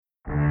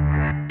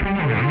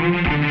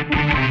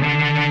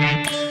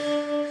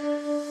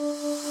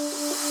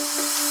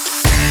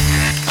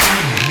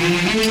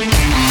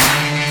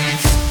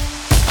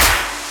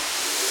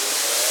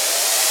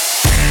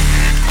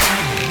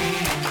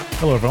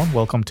everyone.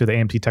 Welcome to the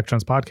AMT Tech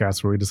Trends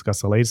podcast, where we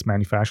discuss the latest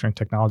manufacturing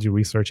technology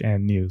research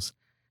and news.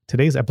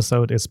 Today's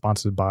episode is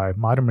sponsored by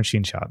Modern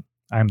Machine Shop.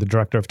 I am the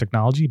Director of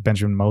Technology,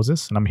 Benjamin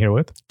Moses, and I'm here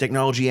with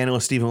Technology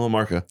Analyst Stephen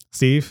Lamarca.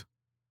 Steve.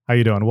 How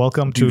you doing?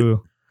 Welcome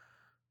to...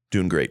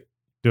 Doing great.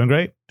 Doing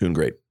great? Doing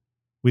great.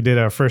 We did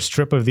our first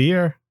trip of the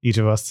year, each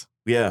of us.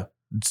 Yeah.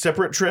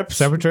 Separate trips.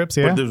 Separate trips,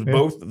 yeah. But there's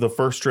both the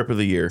first trip of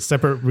the year.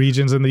 Separate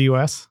regions in the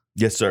U.S.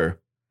 Yes, sir.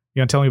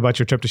 You want to tell me about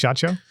your trip to SHOT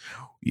Show?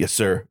 Yes,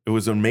 sir. It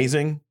was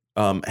amazing.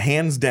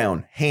 Hands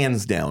down,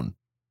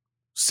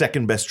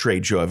 second best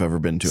trade show I've ever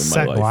been to in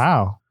my life.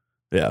 Wow.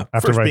 Yeah. I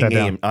have First to write being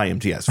that down.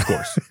 IMTS, of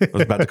course. I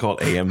was about to call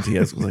it AMTS. I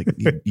was like,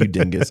 you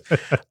dingus.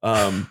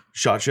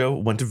 SHOT Show.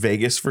 Went to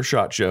Vegas for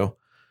SHOT Show.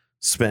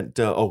 Spent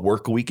a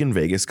work week in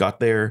Vegas. Got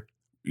there,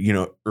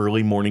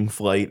 early morning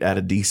flight out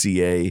of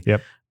DCA.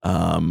 Yep.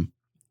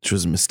 Which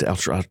was a mistake. I'll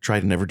try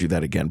to never do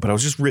that again. But I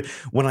was just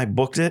when I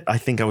booked it, I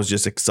think I was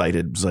just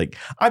excited. It was like,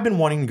 I've been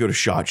wanting to go to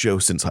SHOT Show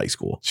since high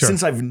school. Sure.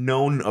 Since I've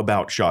known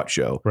about SHOT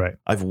Show, Right.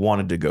 I've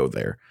wanted to go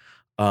there.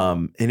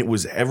 And it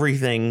was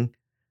everything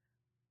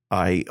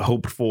I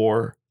hoped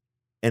for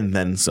and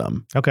then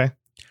some. Okay.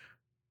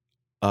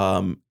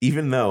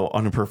 Even though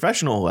on a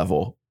professional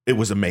level, it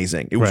was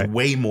amazing. It was Right.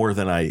 way more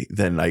than I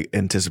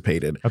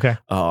anticipated. Okay.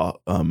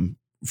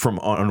 From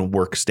on a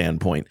work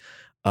standpoint.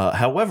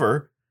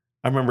 However,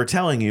 I remember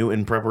telling you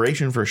in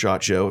preparation for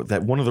SHOT Show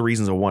that one of the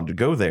reasons I wanted to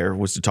go there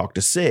was to talk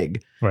to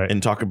SIG Right.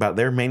 and talk about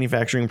their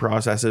manufacturing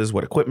processes,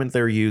 what equipment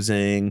they're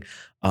using,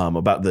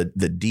 about the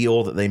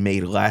deal that they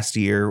made last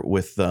year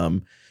with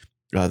the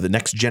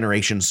next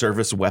generation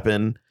service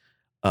weapon.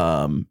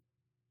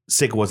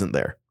 SIG wasn't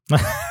there.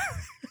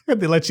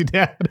 They let you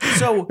down.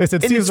 So they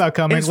said, Steve's not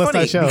coming. It's Let's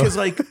funny not show. because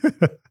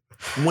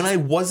when I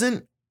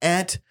wasn't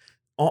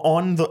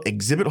on the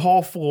exhibit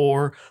hall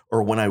floor,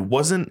 or when I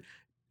wasn't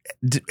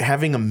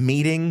having a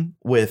meeting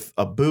with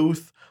a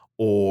booth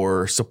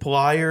or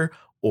supplier,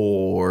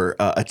 or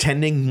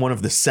attending one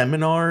of the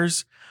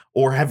seminars,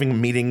 or having a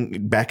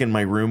meeting back in my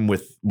room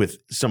with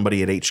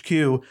somebody at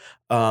HQ,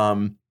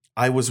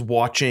 I was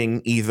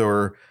watching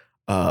either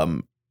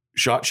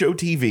SHOT Show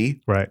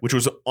TV, Right. which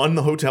was on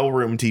the hotel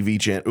room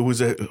TV channel. It was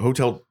a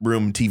hotel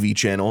room TV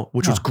channel,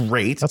 which was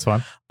great. That's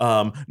fun.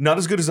 Not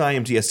as good as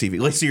IMTS TV.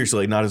 Like,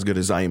 seriously, not as good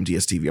as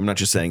IMTS TV. I'm not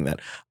just saying that.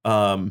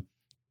 But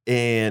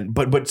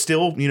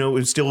still, it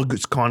was still a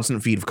good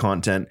constant feed of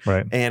content.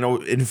 Right. And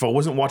if I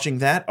wasn't watching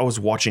that, I was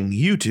watching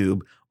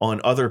YouTube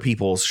on other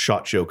people's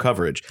SHOT Show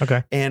coverage.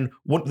 Okay. And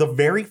the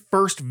very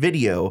first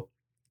video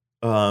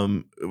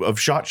of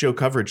SHOT Show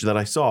coverage that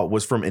I saw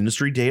was from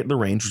Industry Day at the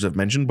Range, which I've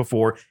mentioned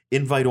before.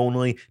 Invite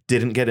only,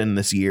 didn't get in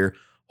this year.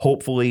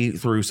 Hopefully,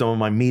 through some of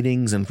my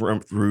meetings and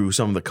through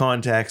some of the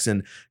contacts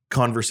and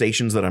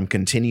conversations that I'm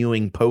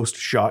continuing post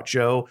SHOT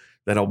Show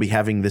that I'll be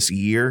having this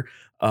year,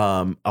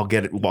 I'll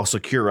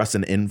secure us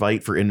an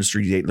invite for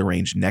Industry Day at the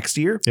Range next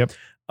year. Yep.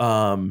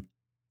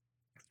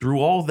 Through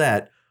all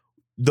that,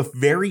 the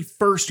very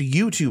first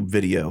YouTube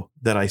video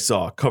that I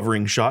saw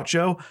covering SHOT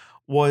Show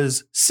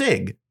was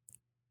SIG.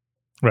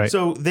 Right.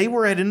 So they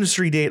were at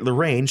Industry Day at the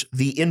Range,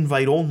 the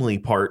invite only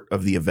part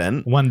of the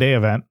event. One day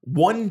event.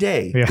 One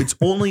day. Yeah. It's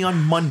only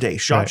on Monday.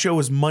 SHOT Right. Show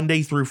is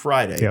Monday through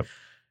Friday. Yep.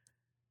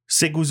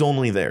 SIG was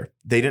only there.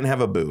 They didn't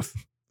have a booth.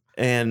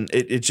 And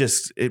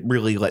it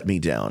really let me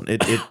down.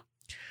 If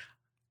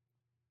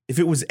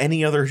it was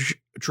any other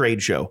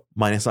trade show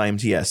minus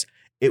IMTS,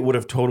 it would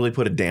have totally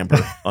put a damper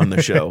on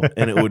the show,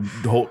 and it would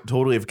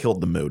totally have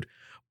killed the mood.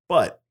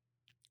 But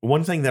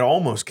one thing that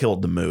almost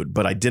killed the mood,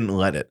 but I didn't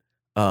let it,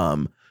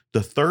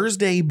 the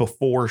Thursday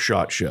before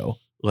SHOT Show,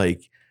 I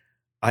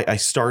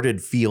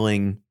started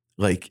feeling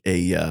like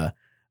a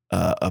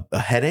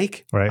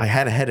headache. Right. I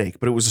had a headache,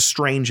 but it was a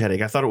strange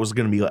headache. I thought it was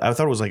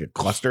like a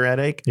cluster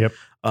headache. Yep.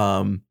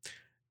 And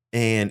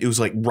it was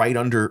like right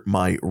under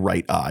my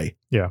right eye.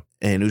 Yeah.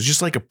 And it was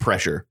just like a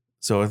pressure.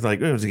 So I was like,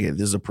 this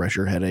is a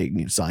pressure headache,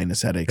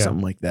 sinus headache, Yeah.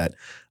 something like that.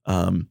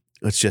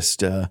 Let's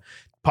just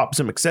pop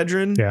some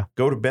Excedrin, Yeah.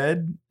 go to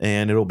bed,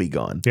 and it'll be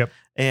gone. Yep.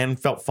 And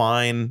felt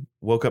fine.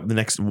 Woke up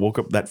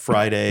that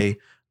Friday,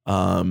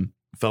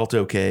 felt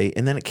okay.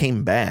 And then it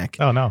came back.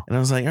 Oh, no. And I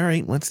was like, all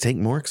right, let's take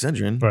more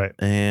Excedrin. Right.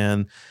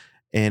 And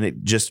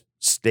it just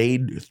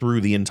stayed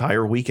through the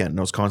entire weekend. And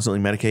I was constantly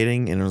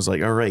medicating. And I was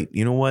like, all right,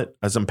 you know what?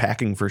 As I'm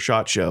packing for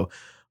SHOT Show,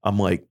 I'm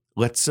like,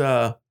 let's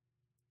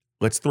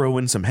throw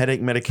in some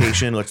headache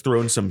medication. Let's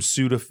throw in some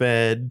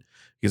Sudafed,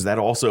 because that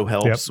also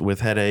helps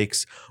with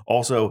headaches.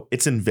 Also,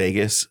 it's in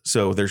Vegas,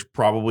 so there's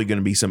probably going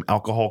to be some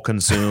alcohol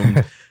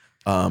consumed.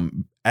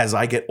 As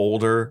I get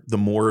older, the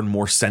more and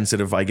more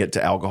sensitive I get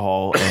to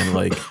alcohol,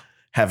 and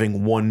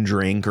having one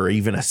drink or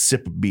even a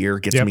sip of beer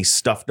gets me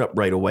stuffed up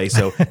right away.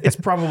 So it's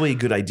probably a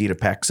good idea to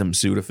pack some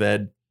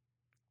Sudafed.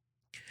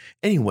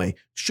 Anyway,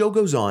 show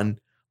goes on.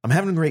 I'm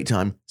having a great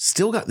time.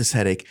 Still got this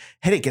headache.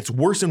 Headache gets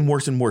worse and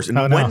worse and worse. And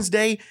Oh, no.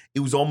 Wednesday, it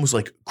was almost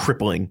like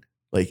crippling,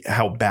 like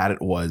how bad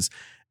it was.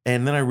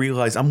 And then I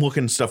realized I'm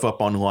looking stuff up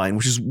online,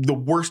 which is the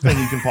worst thing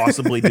you can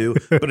possibly do.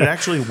 But it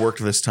actually worked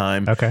this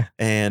time. Okay.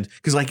 And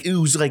because like it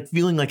was like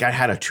feeling like I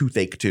had a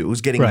toothache too. It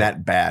was getting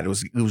that bad. It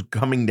was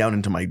coming down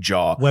into my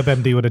jaw.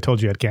 WebMD would have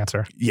told you had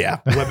cancer. Yeah.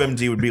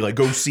 WebMD would be like,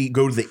 go to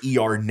the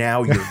ER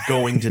now. You're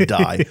going to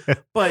die.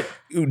 But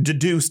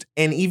deduced,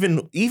 and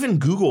even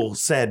Google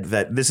said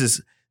that this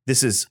is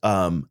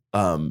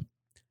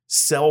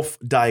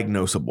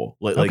self-diagnosable.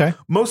 Like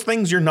most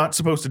things you're not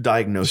supposed to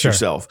diagnose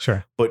yourself.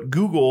 Sure. But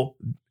Google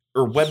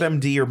or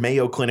WebMD or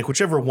Mayo Clinic,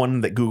 whichever one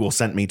that Google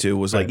sent me to,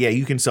 was like, yeah,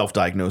 you can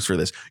self-diagnose for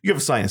this. You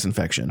have a sinus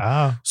infection.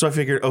 So I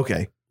figured,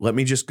 okay, let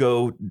me just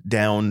go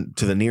down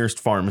to the nearest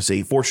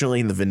pharmacy. Fortunately,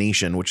 in the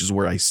Venetian, which is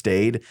where I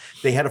stayed,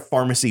 they had a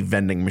pharmacy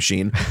vending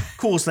machine.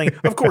 Coolest thing,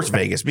 of course,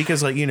 Vegas,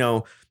 because like, you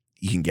know,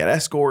 you can get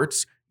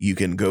escorts. You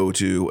can go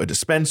to a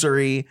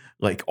dispensary,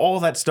 like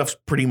all that stuff's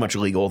pretty much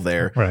legal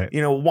there. Right.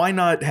 You know, why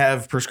not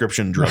have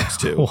prescription drugs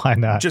too? Why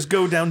not? Just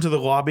go down to the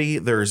lobby.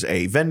 There's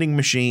a vending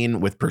machine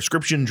with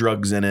prescription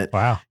drugs in it.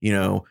 Wow. You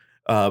know,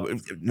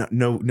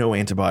 no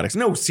antibiotics,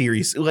 no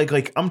serious,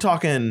 like I'm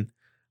talking,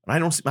 I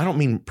don't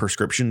mean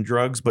prescription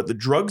drugs, but the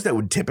drugs that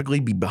would typically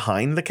be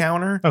behind the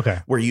counter. Okay.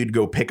 Where you'd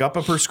go pick up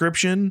a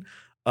prescription.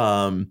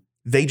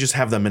 They just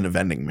have them in a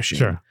vending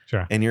machine.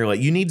 Sure. And you're like,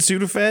 you need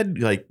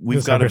Sudafed? Like,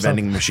 we've got a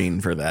vending machine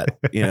for that,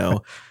 you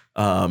know?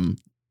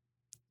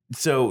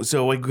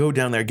 So I go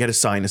down there, get a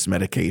sinus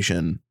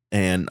medication,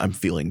 and I'm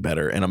feeling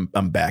better, and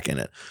I'm back in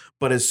it.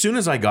 But as soon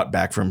as I got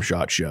back from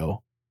SHOT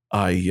Show,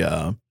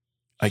 I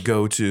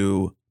go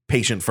to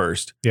patient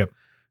first. Yep.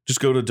 Just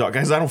go to doc,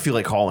 guys. I don't feel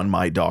like calling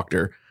my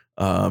doctor,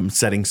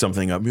 setting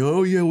something up.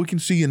 Oh yeah, we can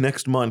see you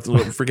next month.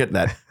 Forget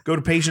that. Go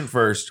to patient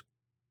first.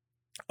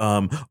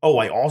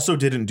 I also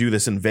didn't do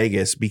this in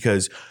Vegas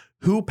because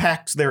who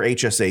packs their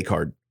HSA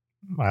card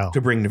to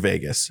bring to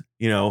Vegas?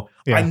 You know,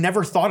 I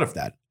never thought of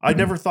that. I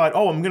never thought,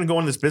 I'm going to go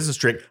on this business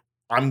trip.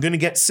 I'm going to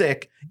get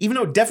sick, even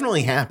though it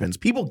definitely happens.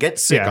 People get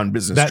sick on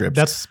business trips.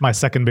 That's my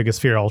second biggest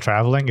fear while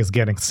traveling is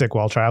getting sick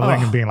while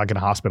traveling and being like in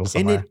a hospital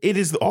somewhere. And it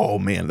is,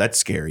 man, that's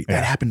scary. Yeah.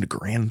 That happened to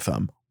Grand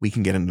Thumb. We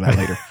can get into that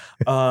later.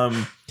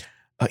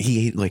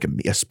 He ate like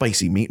a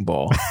spicy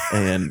meatball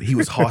and he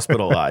was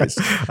hospitalized.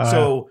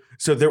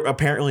 So there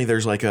apparently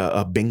there's like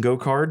a bingo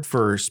card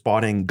for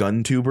spotting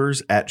gun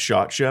tubers at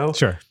SHOT Show.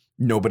 Sure.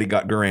 Nobody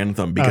got Grand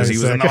Thumb because he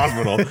was in the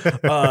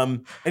hospital.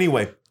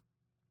 Anyway,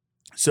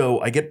 so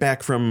I get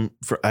back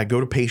I go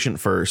to patient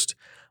first,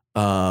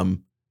 and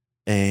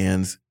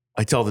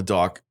I tell the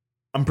doc,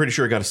 I'm pretty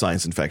sure I got a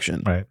sinus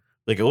infection. Right.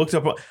 Like I looked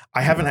up,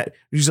 I haven't had.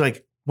 He's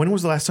like, when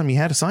was the last time you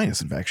had a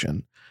sinus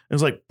infection? It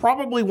was like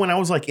probably when I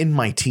was like in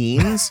my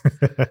teens.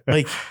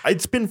 Like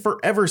it's been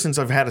forever since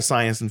I've had a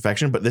sinus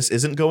infection, but this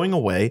isn't going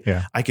away.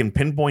 Yeah. I can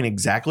pinpoint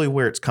exactly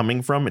where it's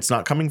coming from. It's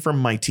not coming from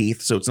my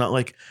teeth, so it's not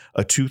like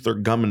a tooth or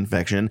gum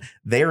infection.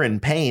 They're in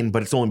pain,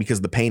 but it's only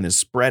because the pain is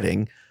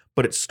spreading.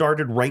 But it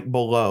started right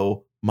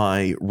below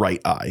my right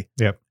eye.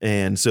 Yep.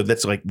 And so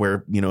that's like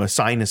where, you know, a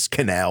sinus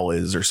canal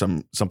is or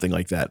something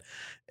like that.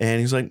 And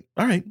he's like,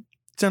 all right,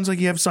 sounds like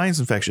you have a sinus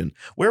infection.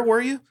 Where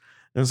were you?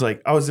 And it was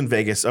like, I was in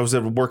Vegas. I was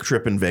at a work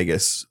trip in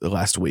Vegas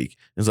last week.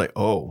 It was like,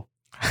 oh.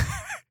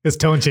 His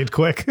tone changed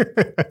quick.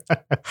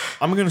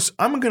 I'm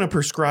gonna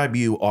prescribe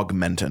you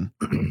Augmentin.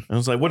 I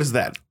was like, what is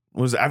that?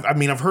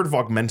 I've heard of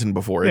Augmentin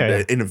before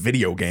in a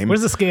video game. What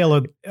is the scale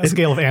of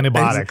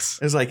antibiotics?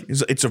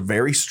 It's a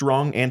very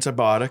strong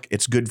antibiotic.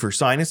 It's good for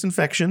sinus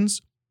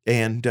infections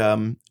and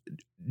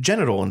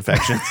genital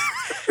infections.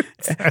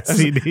 I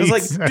was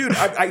like, dude,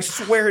 I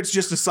swear it's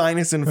just a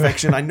sinus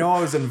infection. I know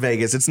I was in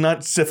Vegas. It's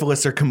not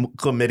syphilis or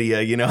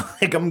chlamydia, you know,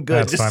 like I'm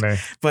good. That's funny.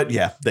 But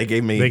yeah, they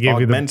gave me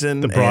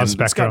Augmentin. The broad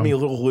spectrum. It's got me a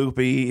little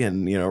loopy.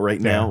 And, you know, right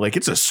now, like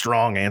it's a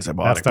strong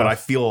antibiotic, but I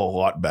feel a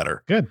lot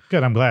better. Good.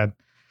 I'm glad.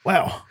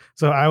 Wow.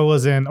 So I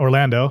was in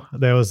Orlando.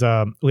 There was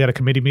we had a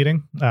committee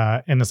meeting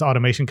in this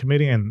automation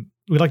committee, and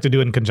we like to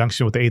do it in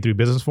conjunction with the A3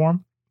 Business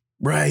Forum.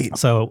 Right.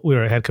 So we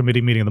had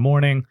committee meeting in the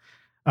morning.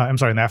 In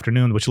the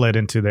afternoon, which led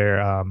into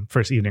their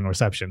first evening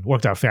reception.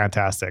 Worked out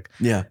fantastic.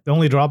 Yeah. The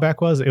only drawback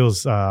was it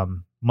was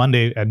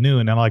Monday at noon,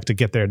 and I like to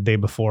get there the day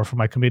before for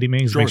my committee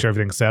meetings, make sure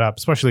everything's set up,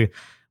 especially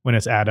when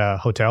it's at a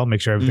hotel,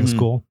 make sure everything's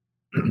cool.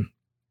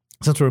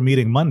 Since we're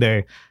meeting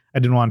Monday, I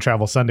didn't want to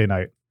travel Sunday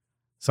night.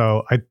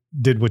 So I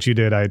did what you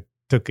did. I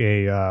took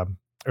a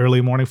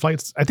early morning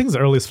flight. I think it's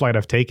the earliest flight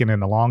I've taken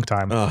in a long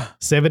time.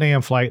 7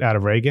 a.m. flight out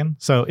of Reagan.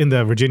 So in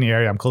the Virginia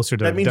area, I'm closer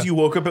to. That means you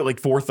woke up at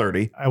like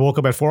 4:30. I woke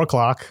up at 4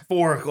 o'clock.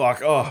 4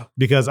 o'clock. Oh,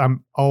 because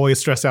I'm always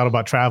stressed out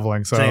about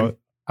traveling. So Same.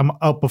 I'm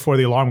up before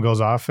the alarm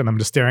goes off, and I'm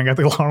just staring at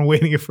the alarm,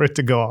 waiting for it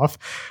to go off.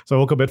 So I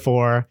woke up at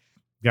 4,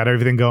 got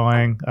everything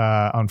going.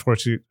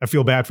 Unfortunately, I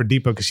feel bad for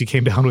Deepa because she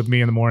came down with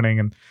me in the morning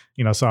and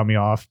saw me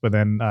off. But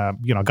then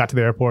got to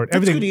the airport.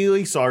 That's good.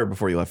 You saw her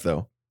before you left,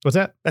 though. What's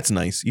that? That's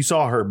nice. You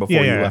saw her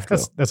before you left.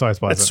 That's always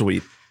positive. That's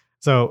sweet.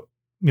 So,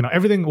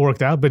 everything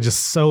worked out, but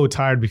just so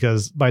tired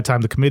because by the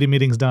time the committee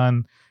meeting's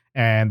done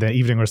and the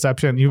evening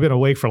reception, you've been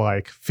awake for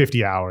like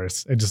 50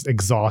 hours and just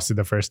exhausted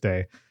the first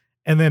day.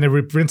 And then it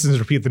rinses and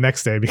repeat the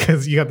next day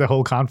because you got the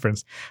whole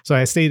conference. So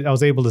I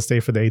was able to stay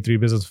for the A3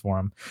 Business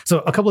Forum. So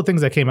a couple of things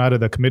that came out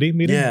of the committee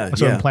meeting.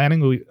 So in planning,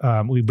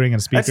 we bring in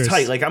speakers. That's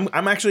tight. Like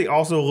I'm actually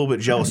also a little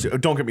bit jealous.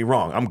 Don't get me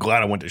wrong. I'm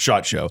glad I went to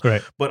SHOT Show.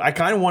 Right. But I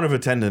kind of want to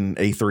attend an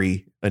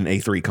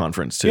A3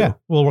 conference too. Yeah,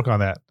 we'll work on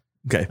that.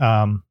 Okay.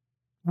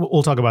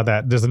 We'll talk about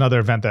that. There's another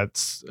event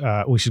that's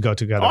we should go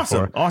together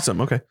for.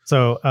 Awesome. Okay.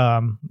 So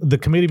the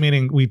committee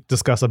meeting, we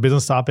discussed a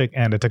business topic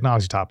and a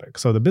technology topic.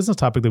 So the business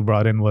topic that we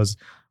brought in was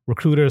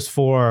recruiters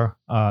for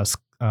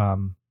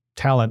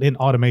talent in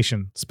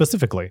automation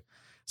specifically.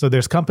 So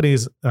there's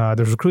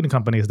recruiting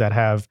companies that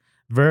have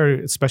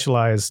very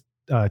specialized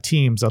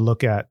teams that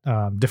look at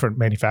different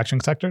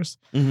manufacturing sectors.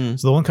 Mm-hmm.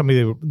 So the one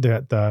company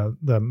that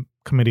the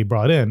committee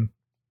brought in,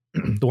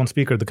 the one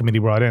speaker the committee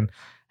brought in,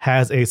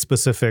 has a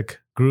specific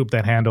group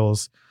that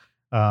handles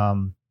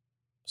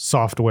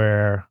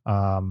software,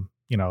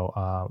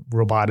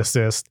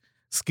 roboticist,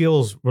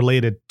 skills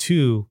related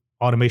to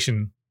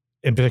automation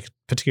in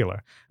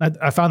particular.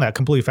 I found that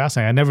completely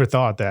fascinating. I never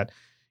thought that,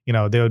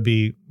 there would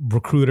be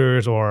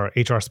recruiters or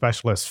HR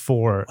specialists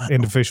for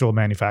individual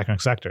manufacturing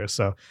sectors.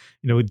 So,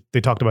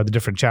 they talked about the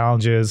different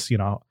challenges,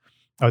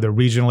 are there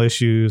regional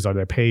issues? Are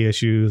there pay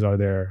issues? Are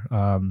there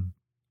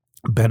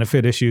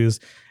benefit issues?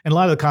 And a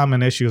lot of the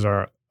common issues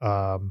are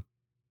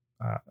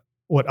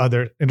what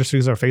other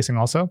industries are facing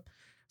also.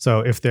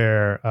 So if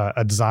they're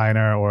a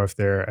designer or if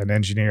they're an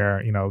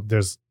engineer,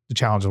 there's the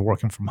challenge of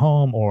working from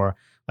home or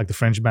like the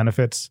fringe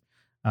benefits.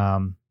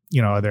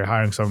 Are they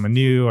hiring someone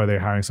new? Are they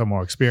hiring someone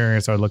more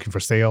experienced? Are they looking for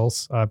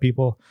sales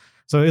people?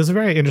 So it was a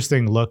very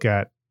interesting look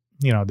at,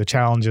 the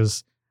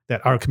challenges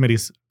that our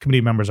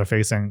committee members are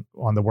facing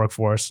on the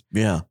workforce.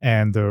 Yeah.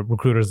 And the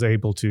recruiters are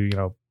able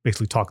to,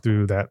 basically talk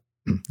through that.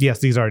 Yes,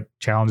 these are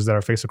challenges that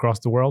are faced across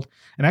the world.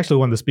 And actually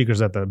one of the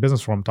speakers at the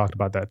business forum talked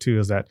about that too,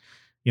 is that,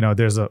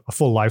 there's a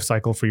full life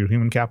cycle for your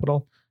human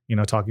capital,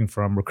 talking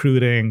from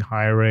recruiting,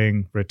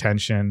 hiring,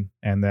 retention,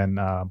 and then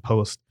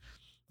post.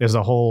 There's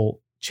a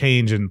whole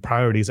change in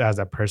priorities as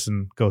that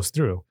person goes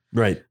through.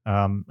 Right.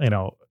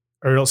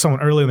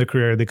 Someone early in their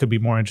career, they could be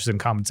more interested in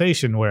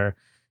compensation, where,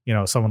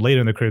 someone later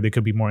in their career, they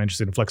could be more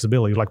interested in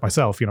flexibility, like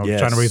myself, trying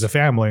to raise a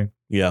family.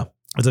 Yeah.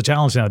 It's a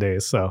challenge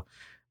nowadays. So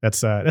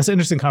that's an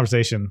interesting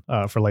conversation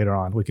for later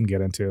on we can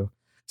get into.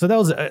 So that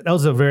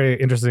was a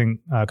very interesting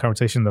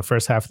conversation, the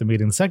first half of the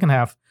meeting. The second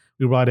half,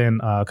 we brought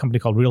in a company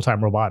called Real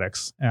Time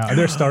Robotics.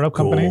 They're a startup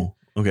company.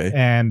 Okay.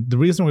 And the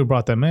reason we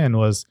brought them in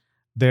was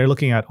they're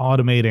looking at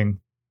automating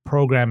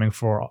programming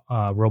for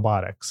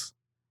robotics.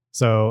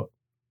 So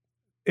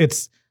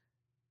it's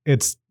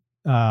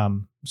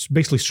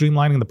basically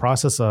streamlining the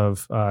process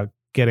of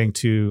getting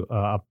to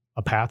a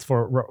path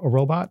for a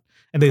robot.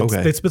 And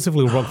they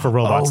specifically work for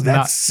robots. Oh,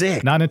 that's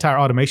sick. Not an entire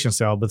automation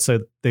cell, but so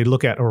they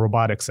look at a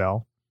robotic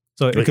cell.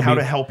 So like how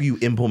to help you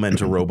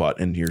implement a robot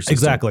into your system.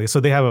 Exactly. So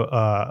they have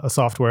a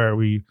software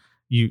where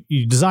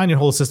you design your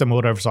whole system with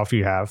whatever software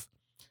you have,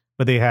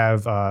 but they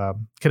have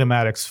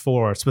kinematics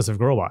for specific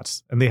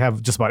robots, and they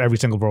have just about every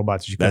single robot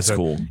that you can. That's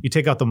cool. You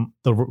take out the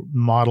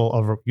model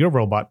of your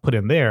robot, put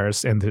in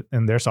theirs and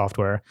in their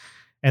software,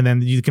 and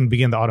then you can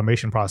begin the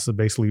automation process of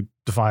basically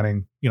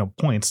defining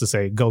points to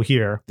say go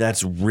here.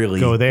 That's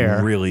really go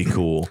there. Really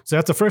cool. So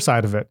that's the first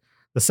side of it.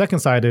 The second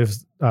side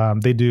is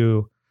they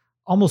do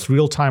almost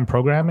real-time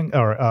programming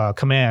or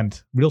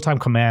real-time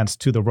commands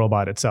to the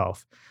robot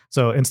itself.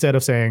 So instead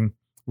of saying,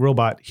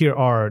 robot, here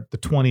are the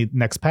 20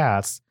 next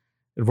paths,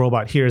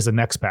 robot, here's the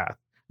next path.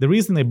 The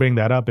reason they bring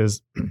that up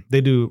is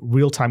they do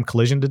real-time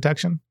collision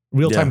detection,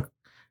 real-time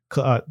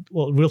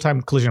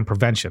collision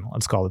prevention,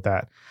 let's call it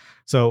that.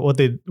 So what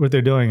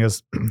they're doing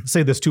is,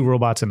 say there's two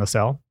robots in a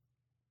cell,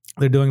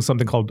 they're doing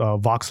something called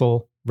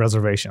voxel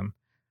reservation.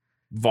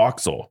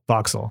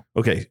 Voxel.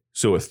 Okay,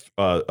 so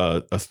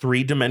a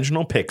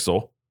three-dimensional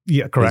pixel.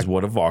 Yeah, correct. Is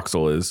what a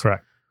voxel is.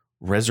 Correct.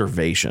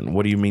 Reservation.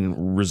 What do you mean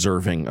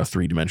reserving a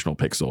three-dimensional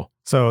pixel?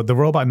 So the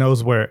robot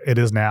knows where it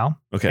is now,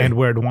 and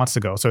where it wants to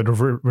go. So to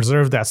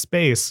reserve that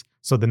space,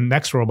 so the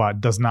next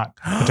robot does not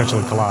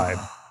potentially collide.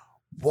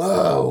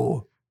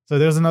 Whoa. So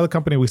there's another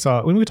company we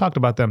saw when we talked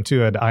about them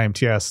too at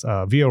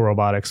IMTS, VO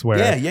Robotics, where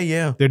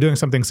they're doing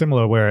something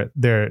similar where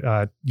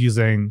they're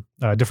using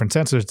different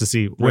sensors to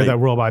see where that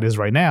robot is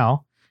right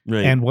now,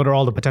 and what are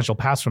all the potential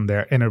paths from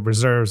there, and it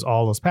reserves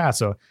all those paths.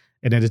 So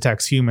and it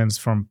detects humans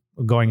from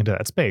going into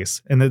that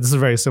space. And this is a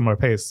very similar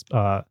pace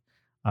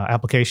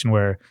application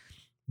where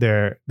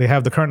they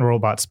have the current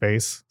robot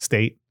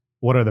state.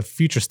 What are the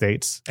future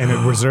states? And it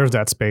reserves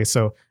that space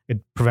so it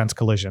prevents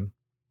collision.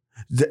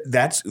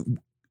 That's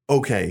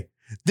okay.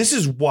 This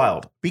is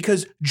wild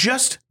because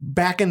just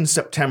back in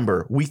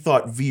September, we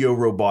thought VO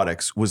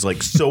Robotics was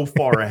like so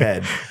far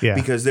ahead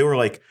because they were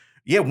like,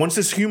 once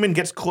this human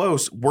gets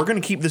close, we're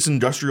going to keep this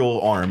industrial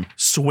arm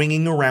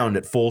swinging around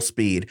at full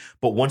speed.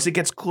 But once it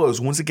gets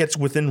close, once it gets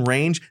within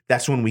range,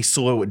 that's when we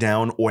slow it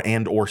down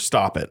or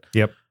stop it.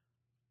 Yep.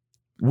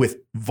 With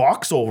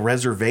voxel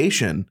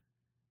reservation,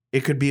 it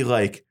could be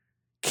like,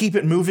 keep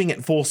it moving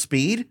at full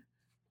speed.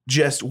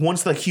 Just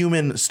once the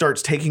human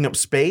starts taking up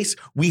space,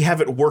 we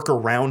have it work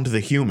around the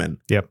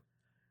human. Yep.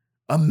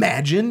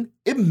 Imagine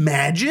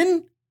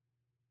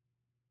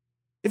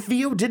if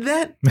VO did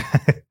that.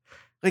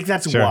 Like,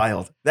 that's Sure.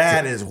 wild.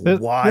 That is There's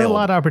wild. a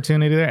lot of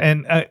opportunity there.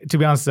 And to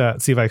be honest,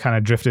 see if I kind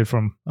of drifted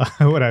from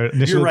what I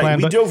initially You're right.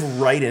 planned. We But dove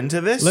right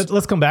into this.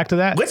 let's come back to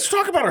that. Let's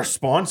talk about our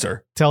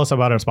sponsor. Tell us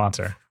about our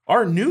sponsor.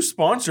 Our new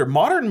sponsor,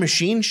 Modern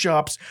Machine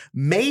Shop's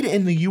Made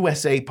in the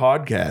USA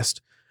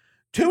podcast.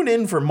 Tune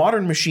in for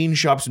Modern Machine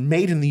Shop's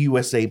Made in the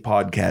USA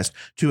podcast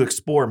to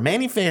explore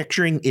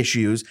manufacturing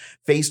issues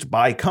faced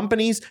by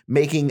companies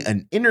making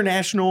an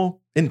intentional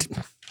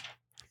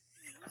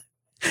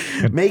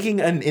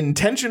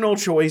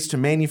choice to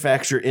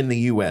manufacture in the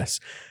US.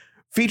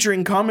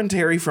 Featuring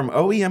commentary from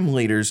OEM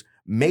leaders,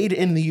 Made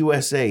in the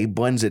USA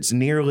blends its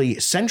nearly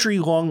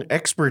century-long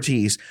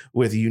expertise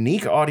with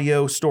unique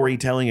audio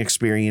storytelling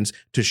experience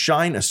to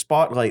shine a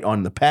spotlight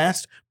on the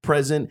past,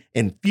 present,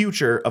 and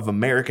future of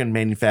American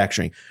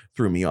manufacturing.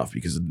 Threw me off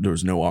because there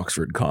was no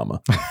Oxford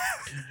comma.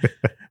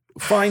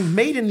 Find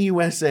Made in the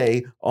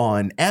USA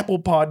on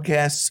Apple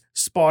Podcasts,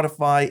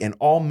 Spotify, and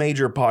all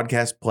major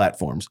podcast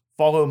platforms.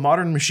 Follow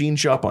Modern Machine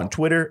Shop on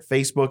Twitter,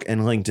 Facebook,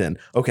 and LinkedIn.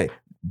 Okay,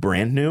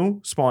 brand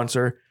new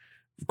sponsor.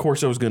 Of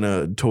course, I was going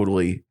to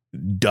totally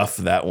duff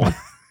that one.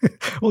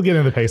 We'll get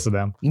into the pace of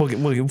them.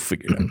 We'll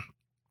figure it out.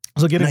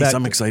 So getting Nice. back,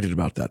 I'm excited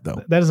about that,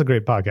 though. that is a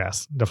great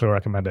podcast. Definitely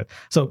recommend it.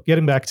 So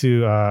getting back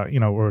to what we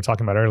were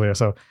talking about earlier.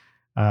 So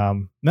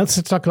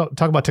let's talk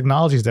about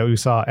technologies that we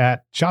saw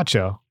at SHOT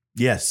Show.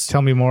 Yes.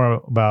 Tell me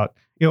more about,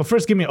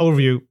 first give me an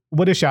overview.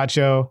 What is SHOT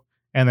Show?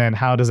 And then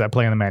how does that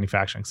play in the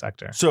manufacturing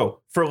sector?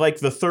 So for like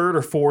the third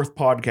or fourth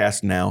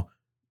podcast now,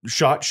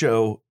 SHOT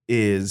Show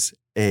is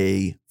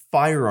a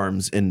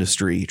firearms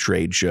industry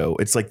trade show.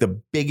 It's like the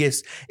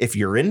biggest. If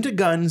you're into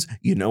guns,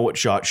 you know what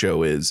SHOT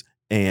Show is,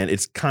 and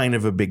it's kind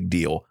of a big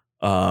deal.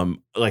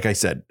 Like I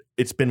said,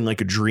 it's been like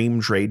a dream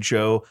trade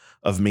show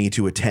of me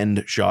to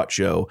attend SHOT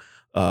Show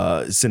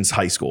since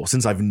high school.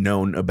 Since I've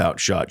known about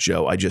SHOT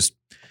Show, I just,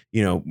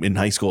 in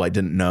high school, I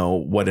didn't know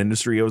what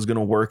industry I was going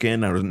to work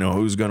in. I didn't know who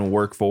I was going to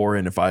work for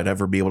and if I'd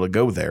ever be able to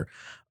go there.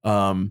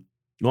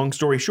 Long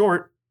story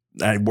short,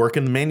 I work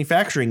in the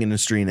manufacturing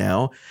industry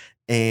now,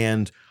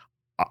 and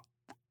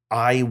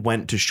I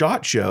went to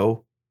SHOT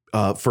Show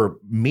for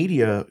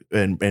media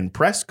and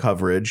press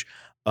coverage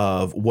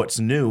of what's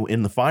new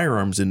in the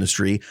firearms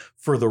industry,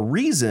 for the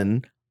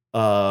reason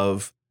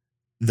of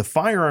the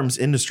firearms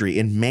industry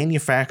in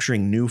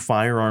manufacturing new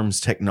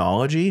firearms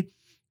technology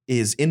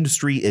is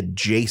industry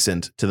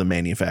adjacent to the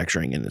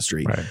manufacturing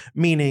industry, Right.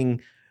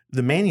 meaning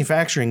the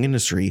manufacturing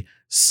industry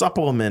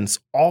supplements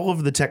all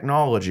of the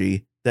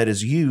technology that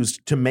is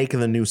used to make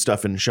the new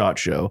stuff in SHOT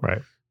Show.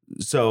 Right.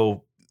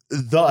 So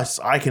thus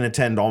I can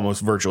attend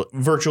almost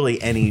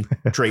virtually any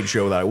trade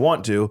show that I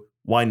want to.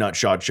 Why not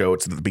SHOT Show?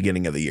 It's at the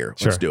beginning of the year.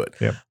 Let's do it.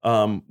 Yep.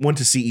 Went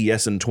to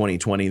CES in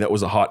 2020. That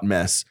was a hot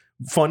mess.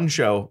 Fun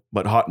show,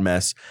 but hot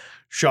mess.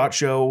 SHOT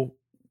Show,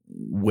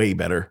 way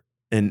better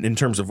in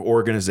terms of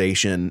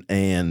organization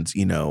and,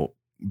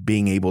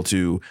 being able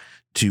to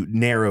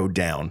narrow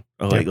down.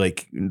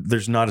 Like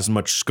there's not as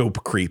much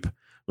scope creep.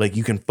 Like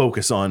you can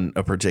focus on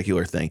a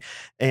particular thing.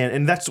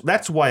 And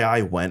that's why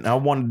I went. I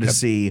wanted to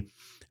see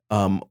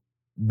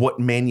what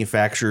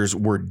manufacturers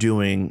were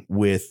doing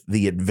with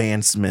the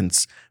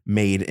advancements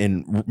made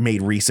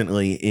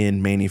recently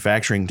in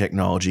manufacturing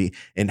technology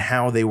and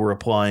how they were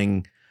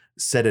applying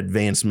said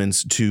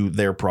advancements to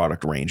their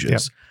product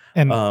ranges.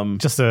 Yep. And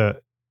just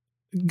to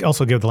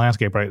also give the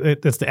landscape, right?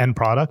 It's the end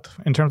product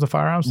in terms of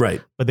firearms.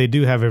 Right. But they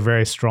do have a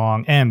very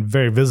strong and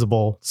very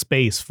visible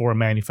space for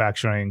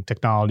manufacturing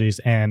technologies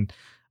and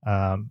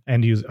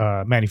use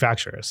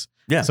manufacturers.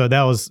 Yeah. So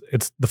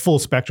it's the full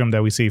spectrum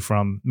that we see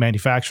from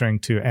manufacturing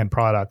to end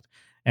product.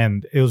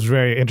 And it was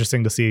very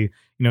interesting to see,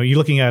 you're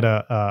looking at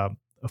a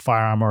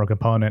firearm or a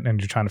component and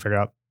you're trying to figure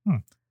out,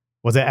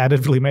 was it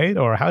additively made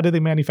or how did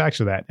they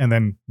manufacture that? And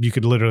then you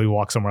could literally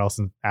walk somewhere else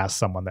and ask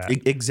someone that.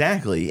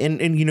 Exactly.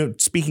 And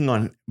speaking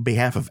on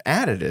behalf of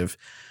additive,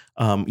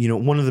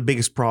 one of the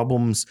biggest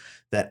problems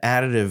that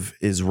additive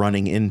is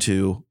running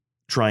into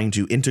trying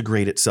to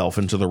integrate itself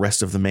into the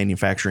rest of the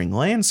manufacturing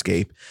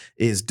landscape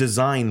is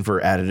design for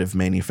additive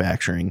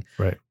manufacturing.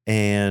 Right.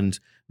 And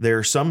there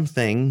are some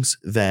things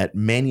that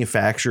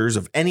manufacturers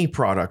of any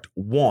product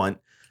want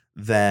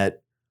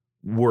that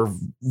were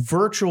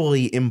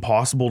virtually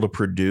impossible to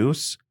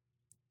produce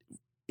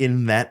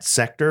in that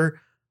sector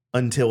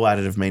until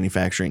additive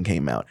manufacturing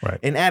came out. Right.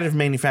 And additive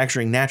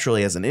manufacturing,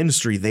 naturally, as an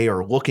industry, they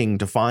are looking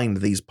to find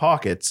these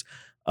pockets.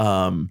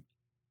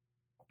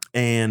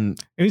 And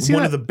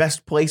one of the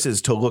best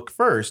places to look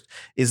first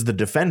is the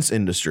defense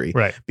industry.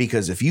 Right.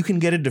 Because if you can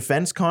get a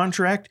defense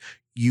contract,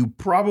 you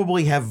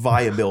probably have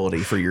viability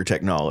for your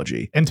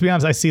technology. And to be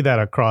honest, I see that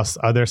across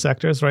other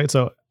sectors, right?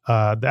 So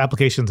the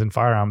applications in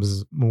firearms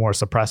is more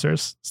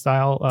suppressors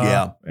style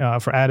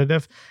for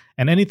additive.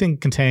 And anything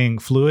containing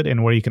fluid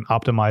and where you can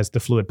optimize the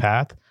fluid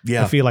path,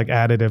 I feel like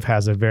additive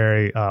has a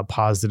very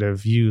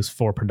positive use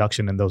for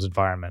production in those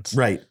environments.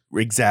 Right,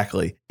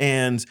 exactly.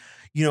 And,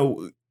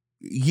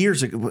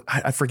 years ago,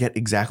 I forget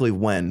exactly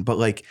when, but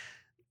like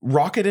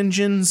rocket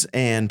engines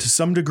and to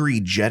some degree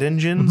jet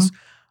engines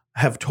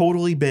have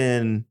totally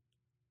been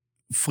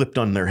flipped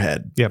on their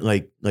head. Yep.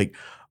 Like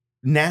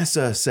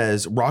NASA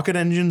says rocket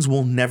engines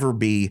will never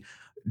be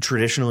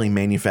traditionally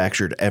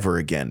manufactured ever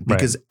again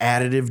because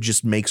additive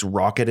just makes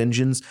rocket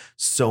engines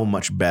so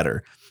much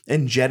better.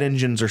 And jet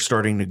engines are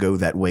starting to go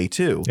that way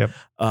too. Yep.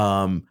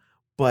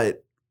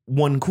 But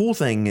one cool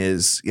thing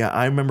is,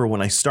 I remember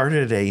when I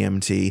started at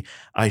AMT,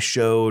 I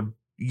showed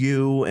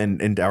you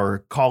and our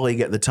colleague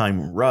at the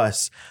time,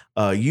 Russ,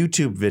 a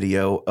YouTube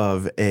video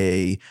of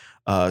a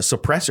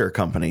suppressor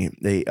company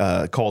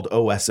called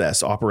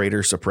OSS, Operator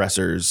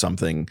Suppressors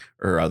something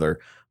or other.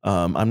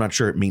 I'm not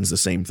sure it means the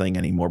same thing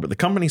anymore, but the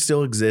company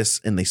still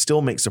exists and they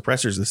still make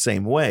suppressors the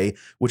same way,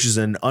 which is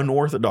an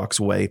unorthodox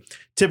way.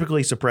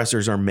 Typically,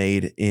 suppressors are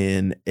made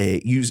in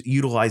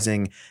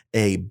utilizing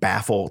a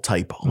baffle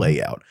type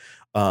layout.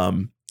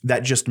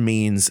 That just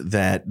means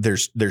that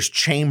there's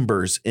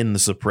chambers in the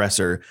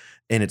suppressor,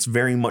 and it's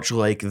very much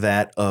like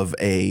that of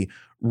a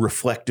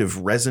reflective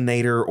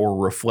resonator or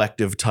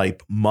reflective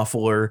type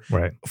muffler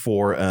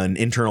for an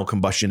internal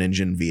combustion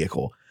engine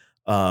vehicle.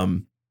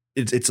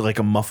 It's like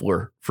a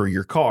muffler for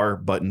your car,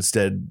 but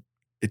instead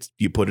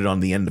you put it on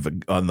the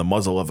end on the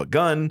muzzle of a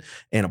gun,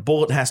 and a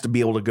bullet has to be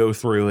able to go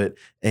through it,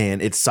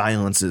 and it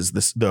silences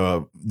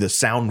the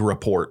sound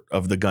report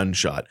of the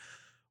gunshot.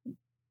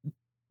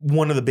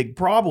 One of the big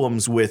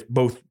problems with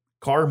both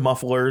car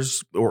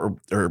mufflers or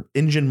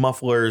engine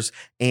mufflers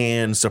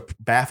and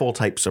baffle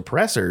type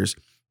suppressors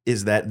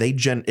is that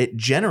it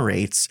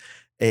generates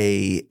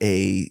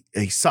a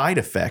side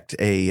effect,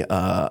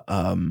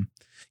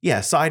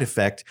 side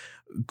effect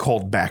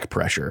called back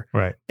pressure.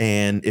 Right.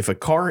 And if a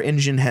car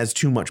engine has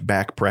too much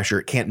back pressure,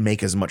 it can't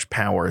make as much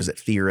power as it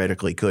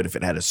theoretically could if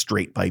it had a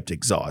straight piped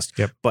exhaust.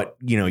 Yep. But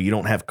you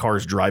don't have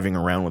cars driving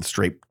around with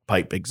straight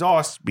pipe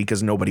exhaust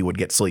because nobody would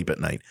get sleep at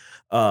night.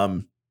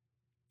 And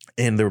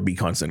there would be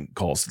constant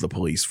calls to the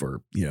police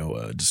for,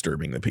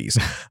 disturbing the peace.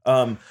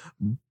 A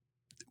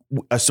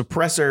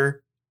suppressor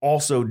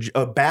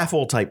a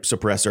baffle type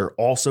suppressor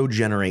also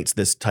generates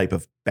this type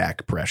of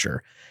back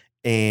pressure.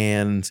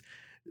 And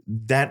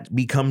that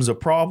becomes a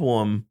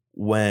problem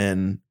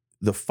when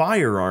the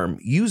firearm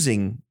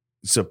using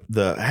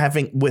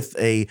with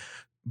a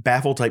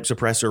baffle type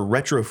suppressor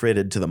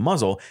retrofitted to the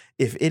muzzle,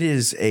 if it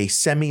is a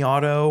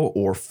semi-auto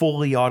or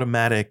fully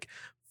automatic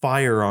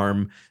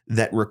firearm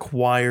that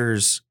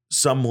requires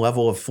some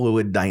level of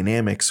fluid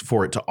dynamics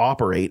for it to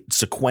operate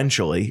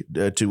sequentially,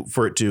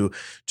 for it to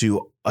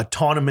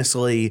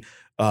autonomously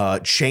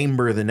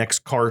chamber the next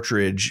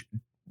cartridge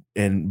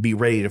and be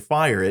ready to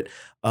fire it,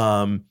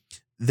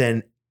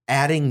 then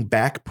adding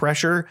back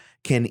pressure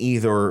can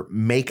either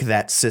make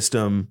that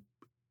system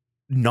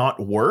not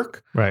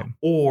work,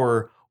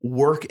 or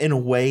work in a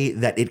way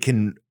that it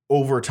can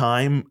over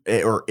time,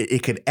 or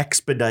it can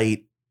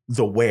expedite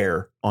the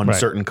wear on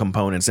certain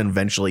components and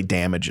eventually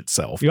damage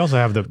itself. You also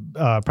have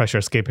the pressure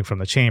escaping from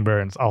the chamber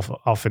and it's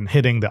often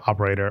hitting the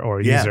operator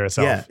or user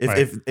itself. Yeah,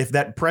 if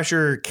that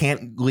pressure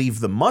can't leave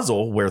the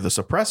muzzle where the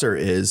suppressor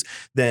is,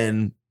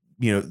 then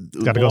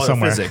got to go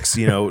somewhere. Physics,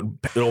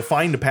 it'll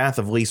find a path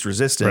of least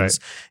resistance.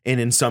 And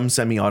in some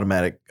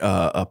semi-automatic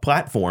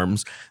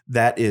platforms,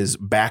 that is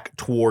back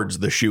towards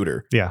the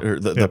shooter, or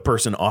the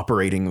person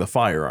operating the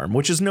firearm,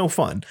 which is no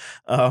fun.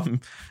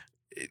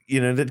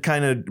 That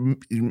kind of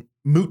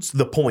moots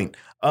the point.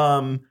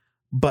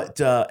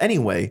 But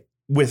anyway,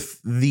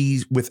 with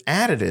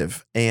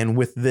additive and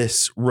with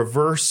this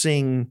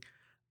reversing,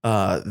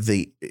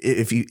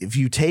 if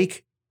you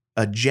take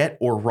a jet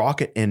or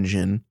rocket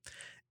engine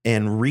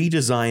and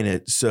redesign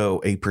it so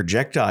a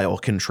projectile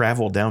can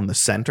travel down the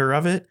center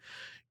of it,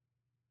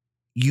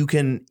 you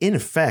can, in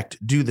effect,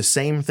 do the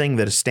same thing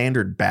that a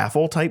standard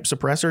baffle type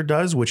suppressor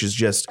does, which is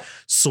just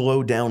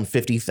slow down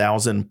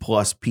 50,000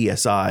 plus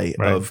PSI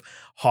of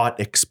hot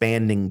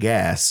expanding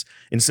gas.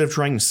 Instead of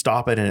trying to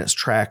stop it in its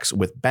tracks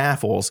with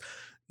baffles,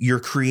 you're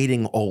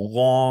creating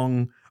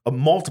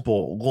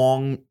multiple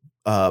long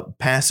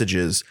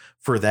passages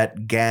for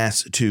that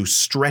gas to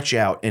stretch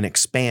out and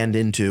expand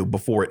into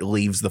before it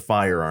leaves the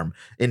firearm,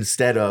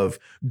 instead of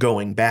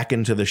going back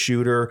into the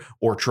shooter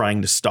or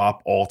trying to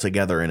stop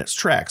altogether in its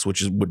tracks,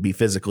 which would be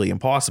physically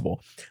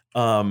impossible.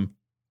 What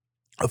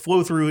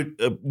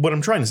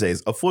I'm trying to say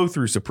is a flow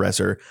through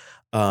suppressor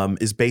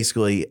is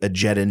basically a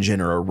jet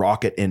engine or a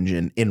rocket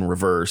engine in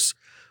reverse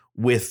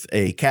with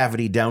a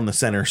cavity down the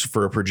center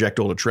for a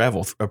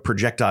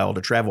projectile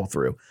to travel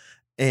through.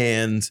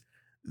 And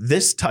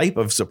this type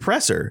of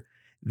suppressor,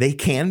 they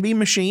can be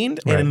machined.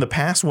 And in the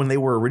past, when they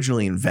were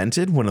originally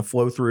invented, when a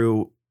flow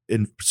through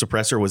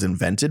suppressor was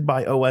invented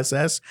by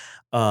OSS,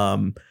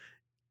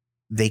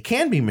 they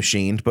can be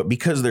machined, but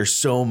because there's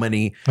so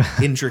many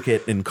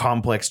intricate and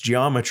complex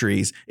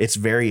geometries, it's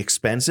very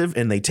expensive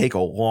and they take a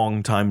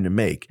long time to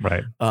make.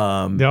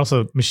 They're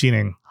also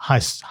machining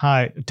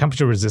high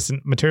temperature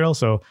resistant material.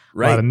 So a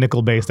lot of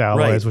nickel based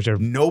alloys, which are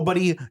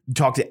nobody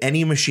talk to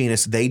any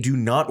machinist. They do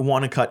not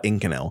want to cut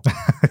Inconel.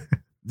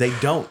 They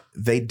don't.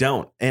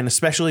 And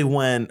especially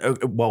when,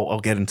 well, I'll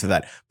get into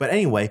that. But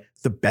anyway,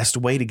 the best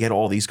way to get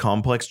all these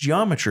complex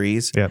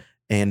geometries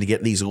and to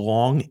get these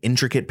long,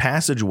 intricate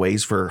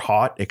passageways for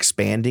hot,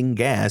 expanding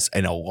gas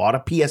and a lot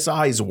of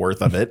PSI's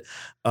worth of it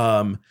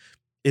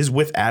is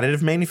with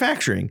additive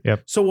manufacturing.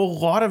 Yep. So a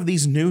lot of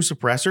these new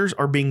suppressors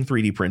are being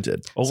 3D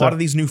printed. A lot of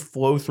these new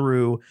flow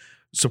through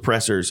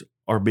suppressors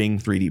are being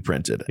 3D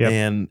printed.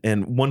 Yep.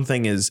 And one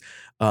thing is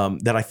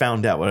that I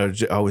found out,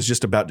 what I was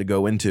just about to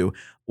go into,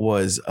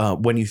 was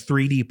when you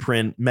 3D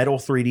print, metal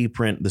 3D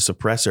print the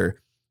suppressor,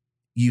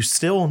 you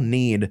still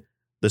need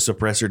the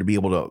suppressor to be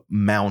able to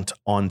mount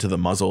onto the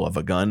muzzle of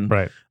a gun.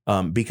 Right.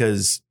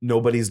 Because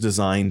nobody's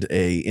designed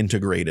a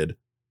integrated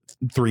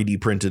 3D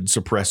printed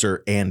suppressor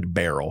and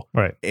barrel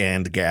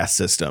and gas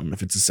system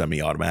if it's a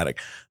semi-automatic.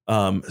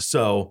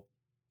 So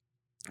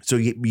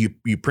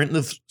you print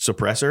the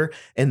suppressor,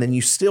 and then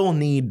you still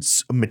need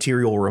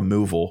material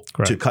removal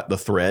to cut the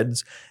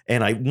threads.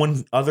 And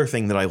one other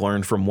thing that I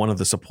learned from one of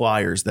the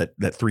suppliers that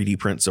 3D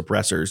print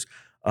suppressors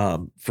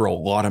for a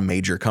lot of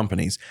major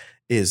companies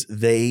is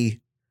they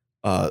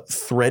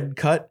thread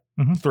cut,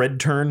 thread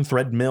turn,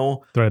 thread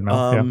mill,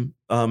 the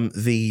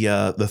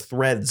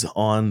threads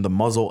on the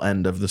muzzle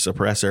end of the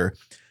suppressor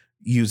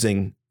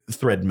using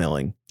thread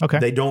milling. Okay.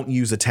 They don't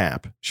use a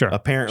tap. Sure.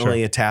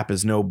 Apparently a tap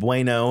is no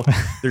bueno.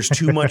 There's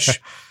too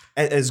much.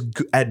 As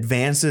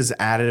advanced as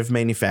additive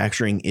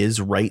manufacturing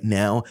is right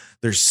now,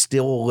 there's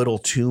still a little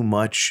too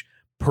much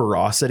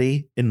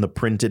porosity in the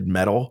printed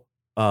metal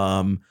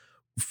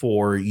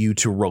for you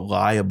to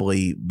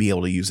reliably be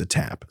able to use a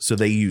tap. So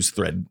they use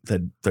thread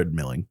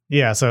milling.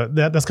 Yeah. So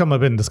that's come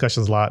up in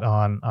discussions a lot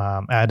on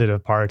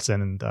additive parts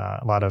and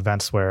a lot of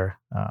events where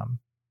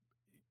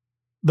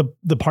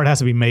the part has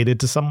to be mated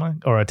to someone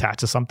or attached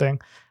to something.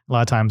 A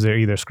lot of times they're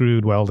either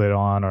screwed, welded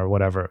on, or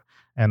whatever.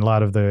 And a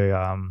lot of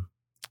the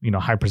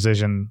high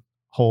precision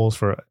holes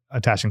for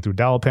attaching through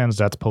dowel pins,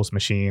 that's post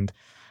machined.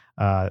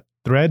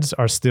 Threads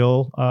are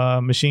still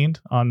machined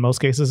on most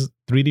cases.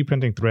 3D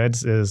printing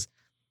threads is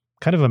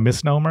kind of a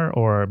misnomer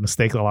or a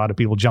mistake that a lot of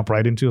people jump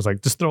right into. It's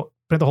like just print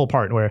the whole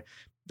part, where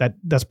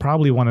that's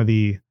probably one of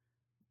the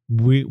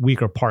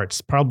weaker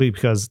parts, probably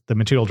because the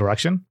material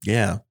direction.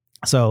 Yeah.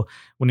 So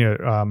when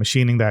you're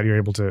machining that, you're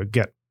able to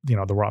get, the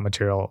raw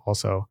material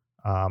also.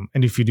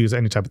 And if you do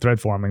any type of thread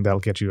forming, that'll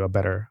get you a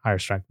better, higher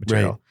strength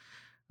material.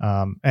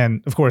 Right.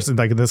 And of course,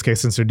 like in this case,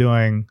 since they're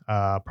doing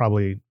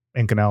probably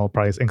Inconel,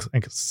 probably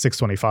Inc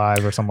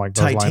 625 or something like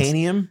those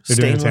titanium, lines.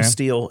 stainless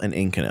steel, and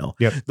Inconel.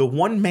 Yep. The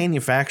one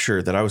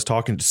manufacturer that I was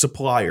talking to,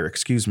 supplier,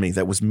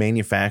 that was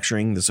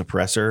manufacturing the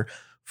suppressor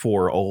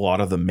for a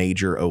lot of the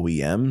major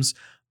OEMs,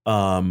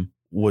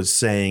 was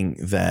saying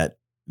that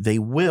they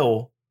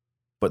will,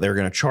 but they're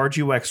going to charge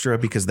you extra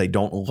because they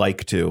don't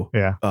like to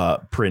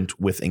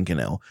print with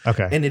Inconel.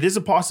 Okay. And it is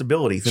a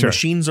possibility. The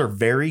machines are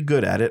very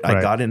good at it. Right.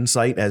 I got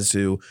insight as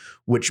to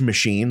which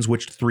machines,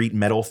 which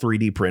metal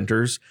 3D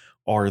printers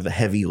are the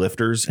heavy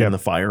lifters in the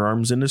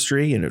firearms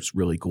industry. And it's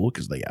really cool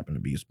because they happen to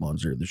be a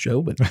sponsor of the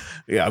show. But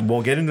I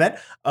won't get into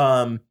that.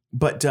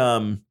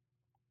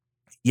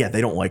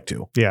 They don't like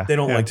to. Yeah. They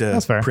don't like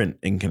to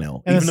print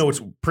Inconel. Even though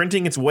it's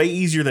printing, it's way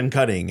easier than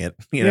cutting it.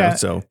 You know,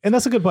 so. And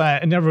that's a good point. I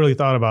never really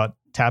thought about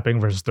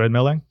tapping versus thread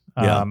milling.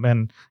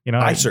 And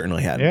I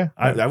certainly had. Yeah,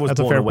 I was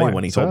blown away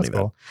when he told me that.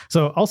 Cool.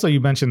 So also you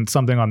mentioned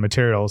something on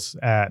materials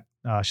at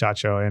SHOT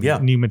Show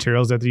and new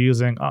materials that they're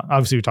using.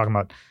 Obviously you're talking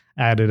about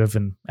additive,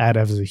 and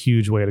additive is a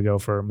huge way to go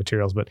for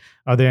materials, but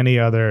are there any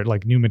other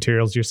like new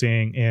materials you're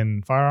seeing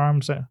in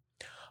firearms?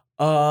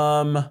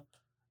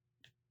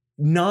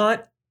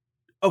 Not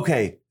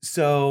okay.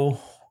 So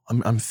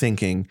I'm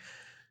thinking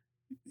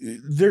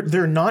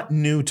they're not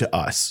new to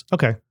us.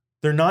 Okay.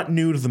 They're not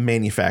new to the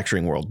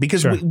manufacturing world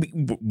because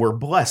we're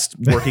blessed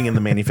working in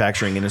the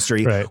manufacturing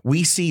industry. Right.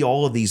 We see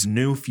all of these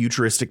new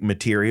futuristic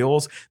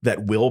materials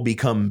that will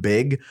become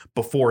big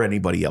before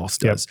anybody else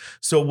does. Yep.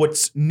 So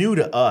what's new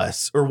to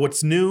us, or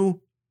what's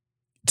new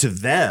to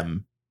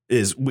them,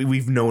 is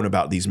we've known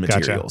about these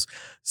materials. Gotcha.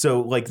 So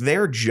like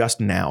they're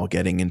just now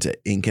getting into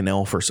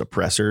Inconel for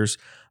suppressors.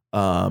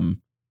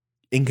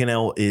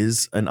 Inconel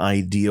is an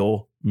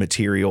ideal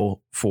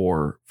material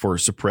for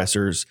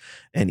suppressors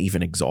and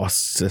even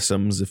exhaust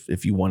systems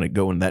if you want to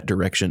go in that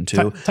direction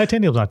too.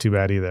 Titanium's not too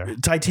bad either.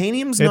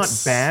 Titanium's not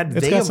bad.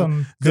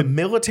 The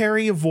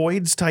military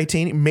avoids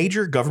titanium.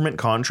 Major government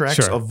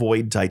contracts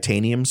avoid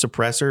titanium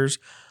suppressors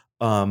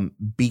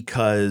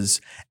because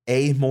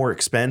A, more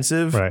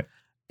expensive,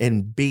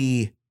 and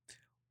B,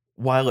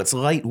 while it's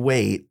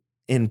lightweight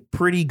and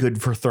pretty good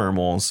for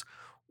thermals,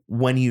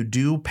 when you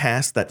do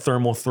pass that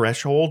thermal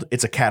threshold,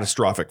 it's a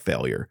catastrophic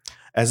failure,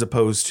 as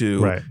opposed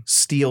to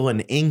steel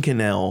and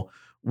Inconel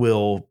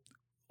will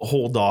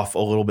hold off a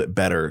little bit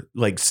better.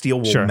 Like steel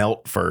will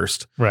melt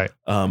first,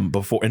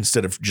 before,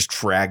 instead of just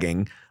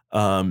fragging.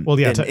 And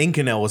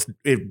Inconel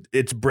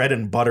it's bread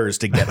and butter is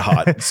to get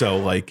hot. So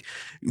like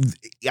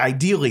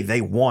ideally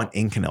they want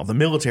Inconel. The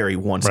military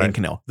wants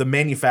Inconel. The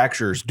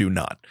manufacturers do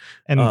not.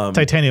 And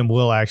titanium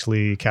will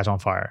actually catch on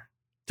fire.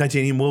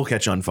 Titanium will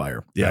catch on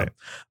fire. Yeah.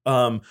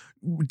 Right.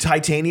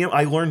 Titanium.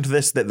 I learned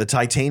that the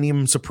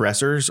titanium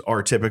suppressors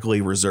are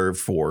typically reserved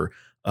for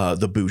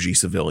the bougie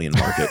civilian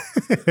market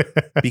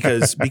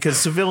because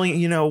civilian,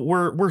 you know,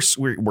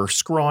 we're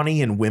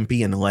scrawny and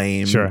wimpy and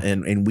lame, sure.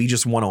 and we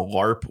just want to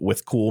LARP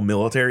with cool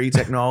military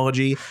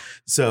technology.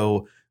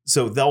 So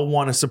they'll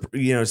want to,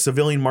 you know,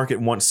 civilian market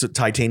wants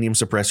titanium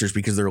suppressors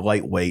because they're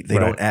lightweight. They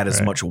don't add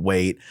as much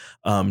weight.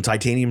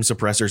 Titanium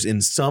suppressors in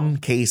some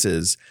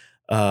cases.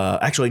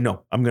 Actually,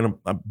 no,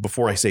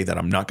 before I say that,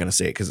 I'm not going to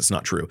say it because it's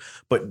not true,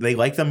 but they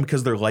like them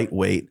because they're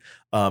lightweight.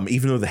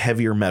 Even though the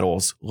heavier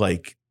metals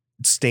like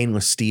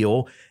stainless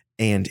steel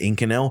and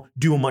Inconel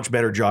do a much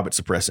better job at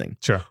suppressing.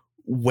 Sure.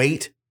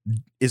 Weight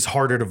is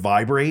harder to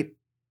vibrate.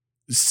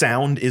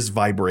 Sound is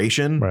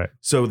vibration. Right.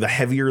 So the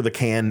heavier the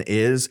can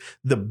is,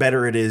 the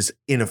better it is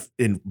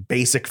in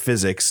basic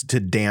physics to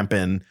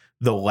dampen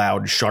the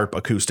loud, sharp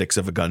acoustics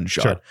of a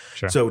gunshot.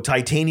 Sure. So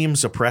titanium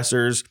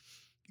suppressors,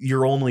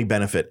 your only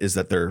benefit is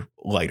that they're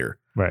lighter.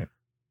 Right.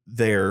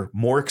 They're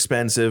more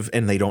expensive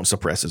and they don't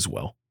suppress as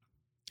well.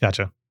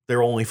 Gotcha.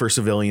 They're only for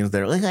civilians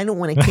that are like, I don't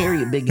want to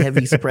carry a big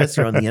heavy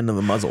suppressor on the end of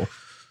the muzzle.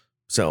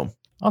 So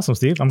awesome,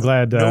 Steve. I'm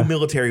glad. No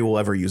military will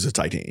ever use a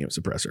titanium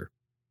suppressor.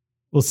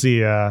 We'll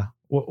see.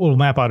 We'll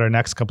map out our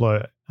next couple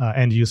of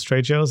end use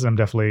trade shows. I'm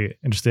definitely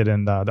interested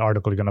in the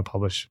article you're going to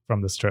publish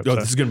from this trip. Oh,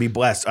 This is going to be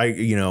blessed.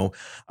 I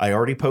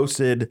already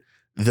posted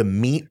the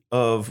meat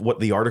of what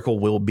the article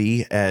will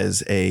be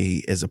as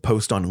a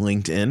post on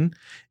LinkedIn.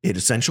 It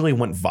essentially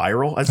went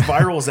viral, as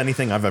viral as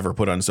anything I've ever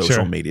put on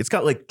social media. It's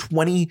got like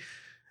 20.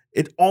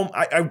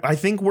 I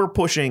think we're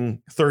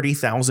pushing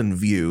 30,000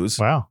 views.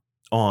 Wow.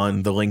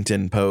 On the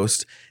LinkedIn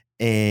post,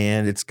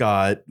 and it's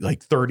got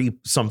like 30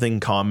 something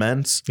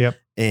comments. Yep.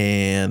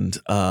 And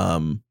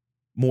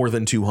more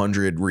than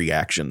 200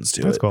 reactions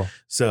to it. That's cool.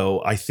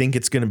 So I think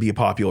it's going to be a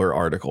popular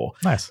article.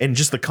 Nice. And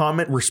just the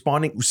comment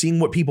responding, seeing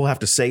what people have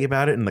to say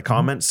about it in the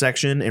comment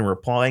section and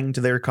replying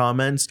to their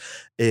comments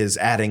is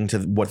adding to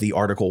what the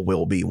article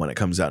will be when it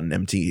comes out in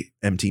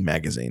MT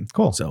magazine.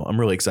 Cool. So I'm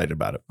really excited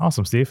about it.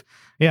 Awesome, Steve.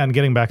 Yeah. And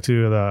getting back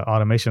to the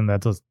automation,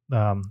 that's,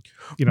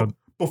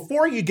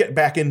 Before you get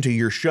back into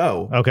your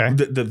show, okay,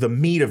 the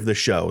meat of the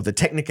show, the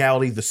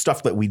technicality, the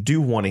stuff that we do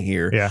want to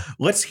hear,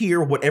 let's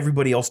hear what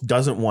everybody else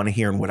doesn't want to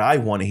hear and what I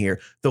want to hear,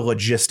 the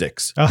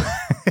logistics.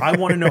 I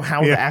want to know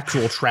how the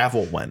actual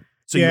travel went.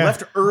 So you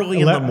left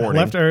early in the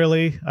morning. Left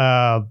early.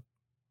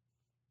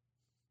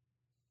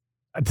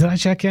 Did I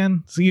check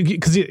in? So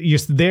because you're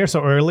there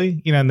so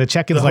early, and the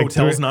check-in is like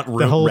the hotel's not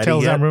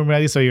room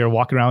ready, so you're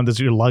walking around with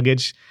your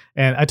luggage.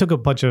 And I took a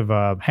bunch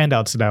of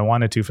handouts that I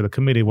wanted to for the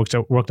committee, which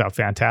worked out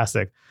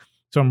fantastic.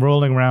 So I'm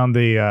rolling around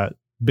the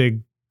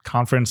big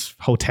conference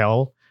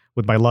hotel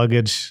with my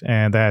luggage,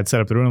 and I had set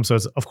up the room. So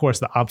it's of course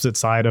the opposite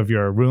side of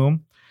your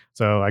room.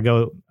 So I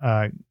go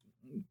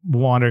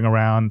wandering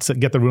around,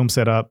 get the room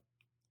set up.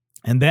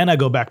 And then I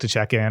go back to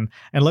check in,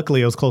 and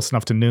luckily it was close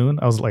enough to noon.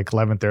 I was like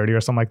 11:30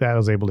 or something like that. I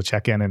was able to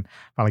check in and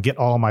finally get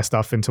all of my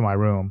stuff into my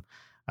room.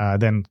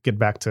 Then get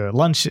back to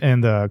lunch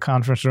in the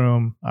conference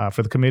room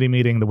for the committee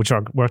meeting, which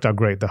worked out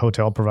great. The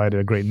hotel provided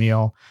a great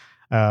meal,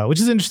 which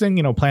is interesting.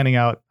 Planning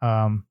out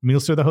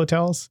meals for the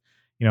hotels.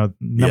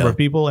 Number of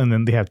people, and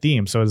then they have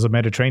themes. So it's a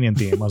Mediterranean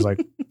theme. I was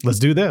like, let's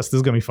do this. This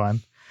is gonna be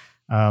fun.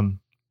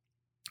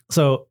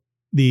 So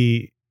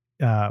the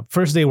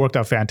first day worked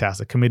out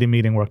fantastic. Committee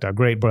meeting worked out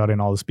great. Brought in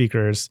all the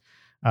speakers,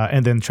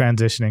 and then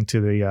transitioning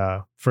to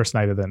the first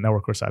night of the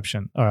network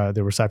reception,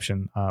 the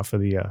reception for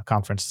the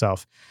conference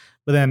itself.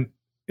 But then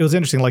it was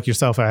interesting. Like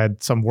yourself, I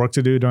had some work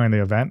to do during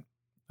the event.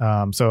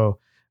 So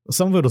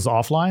some of it was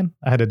offline.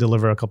 I had to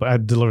deliver I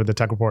delivered the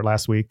tech report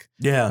last week.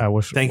 Yeah.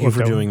 Thank you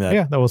for doing that.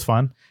 Yeah, that was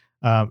fun.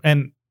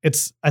 And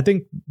I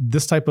think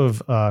this type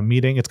of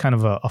meeting, it's kind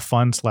of a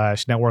fun /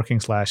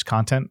 networking /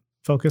 content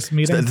focused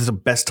meeting. This is the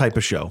best type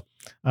of show.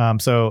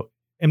 So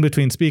in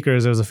between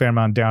speakers, there was a fair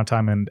amount of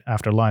downtime and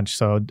after lunch.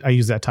 So I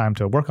used that time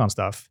to work on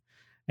stuff.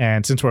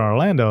 And since we're in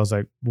Orlando, I was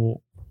like,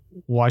 well,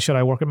 why should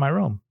I work in my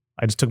room?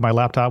 I just took my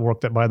laptop,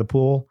 worked by the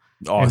pool,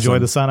 enjoy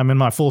the sun. I'm in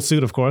my full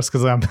suit, of course,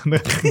 because I'm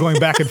going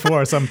back and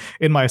forth. So I'm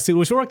in my suit,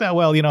 which worked out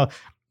well.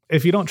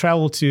 If you don't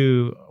travel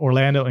to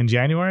Orlando in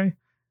January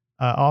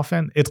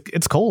often,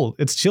 it's cold.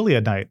 It's chilly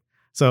at night.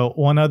 So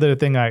one other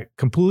thing I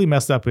completely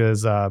messed up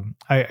is I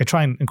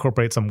try and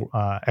incorporate some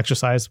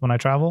exercise when I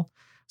travel.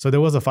 So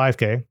there was a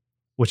 5K,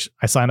 which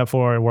I signed up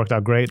for. It worked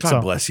out great.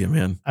 God bless you,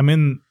 man. I'm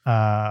in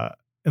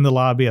the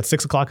lobby at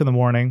 6 o'clock in the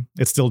morning.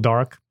 It's still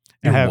dark.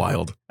 You're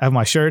wild. I have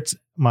my shorts,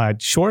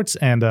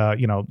 and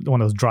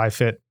one of those dry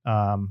fit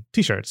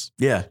t-shirts.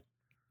 Yeah.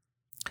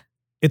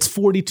 It's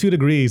 42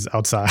 degrees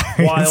outside.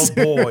 Wild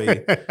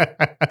boy.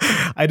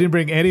 I didn't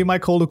bring any of my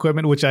cold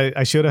equipment, which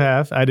I should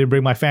have. I didn't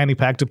bring my fanny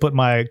pack to put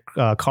my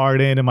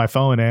card in and my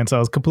phone in. So I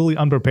was completely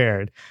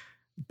unprepared.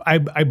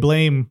 I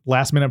blame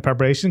last minute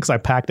preparation because I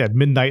packed at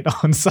midnight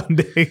on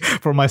Sunday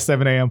for my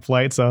 7 a.m.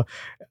 flight. So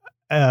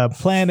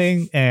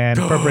planning and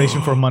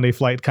preparation for a Monday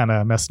flight kind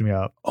of messed me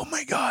up. Oh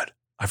my God.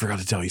 I forgot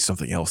to tell you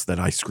something else that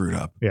I screwed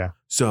up. Yeah.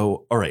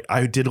 So, all right,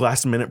 I did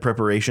last minute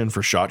preparation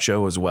for SHOT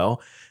Show as well.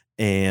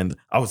 And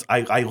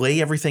I lay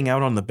everything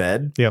out on the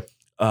bed. Yep.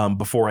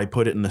 Before I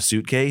put it in the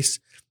suitcase.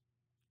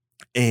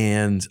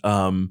 And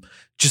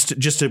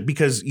just to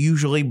because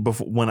usually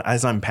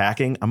as I'm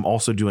packing, I'm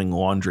also doing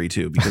laundry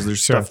too, because there's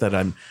Sure. stuff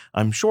that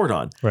I'm short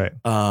on. Right.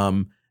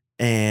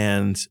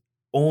 And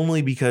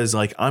only because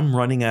like I'm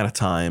running out of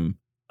time.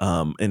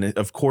 And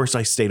of course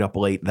I stayed up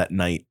late the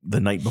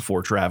night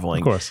before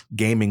traveling, Of course.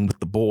 gaming with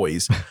the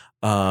boys.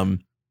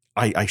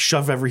 I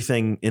shove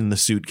everything in the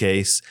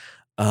suitcase,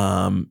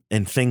 and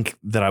think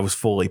that I was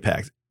fully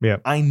packed. Yeah.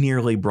 I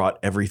nearly brought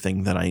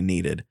everything that I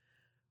needed,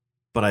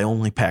 but I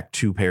only packed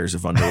 2 pairs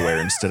of underwear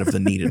instead of the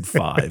needed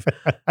 5.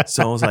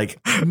 So I was like,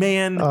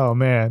 man, Oh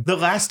man. the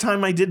last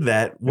time I did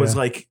that was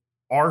Yeah. like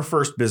our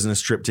first business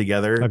trip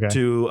together Okay.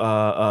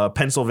 to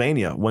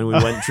Pennsylvania when we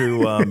went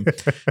to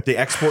the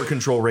export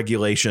control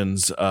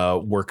regulations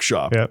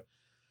workshop. Yep.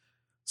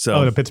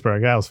 So to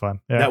Pittsburgh. That was fun.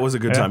 Yeah. that was a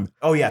good Yeah. time.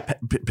 Oh yeah,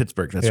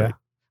 Pittsburgh. That's Yeah. right.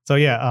 So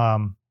yeah,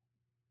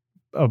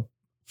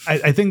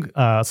 I think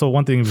so.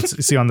 One thing you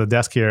see on the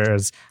desk here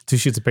is 2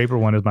 sheets of paper.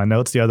 One is my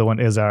notes. The other one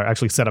is our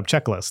actually setup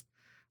checklist.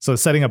 So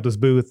setting up this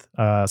booth,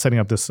 setting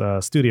up this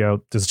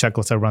studio, this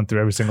checklist I run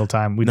through every single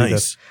time we do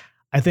this.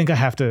 I think I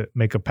have to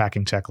make a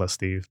packing checklist,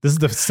 Steve. This is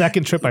the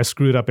second trip I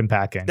screwed up in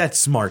packing. That's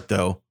smart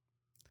though.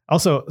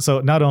 Also,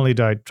 so not only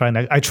do I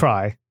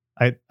try,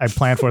 I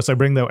plan for it. So I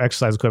bring the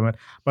exercise equipment,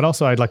 but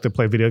also I'd like to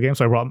play video games.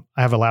 So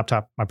I have a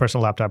laptop, my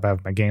personal laptop. I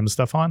have my game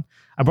stuff on.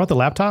 I brought the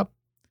laptop.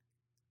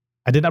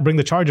 I did not bring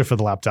the charger for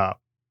the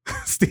laptop.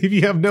 Steve,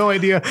 you have no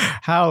idea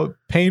how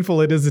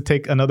painful it is to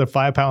take another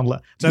 5-pound.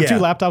 So I have 2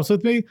 laptops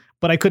with me,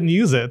 but I couldn't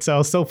use it. So I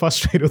was so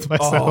frustrated with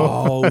myself.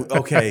 Oh,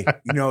 okay.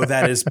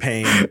 That is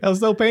pain. That was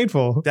so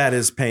painful. That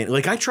is pain.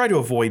 Like I try to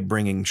avoid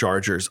bringing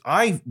chargers.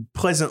 I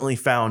pleasantly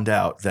found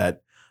out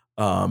that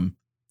my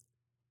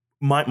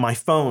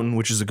phone,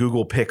 which is a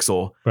Google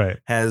Pixel, Right.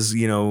 has,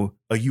 a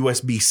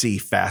USB-C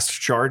fast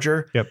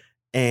charger. Yep.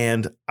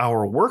 And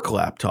our work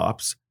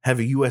laptops have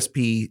a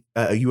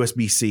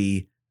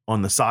USB-C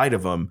on the side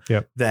of them.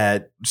 Yep.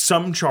 That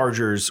some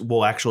chargers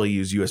will actually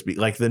use USB,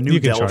 like the new You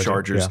can Dell charge it,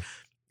 chargers. yeah.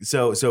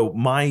 So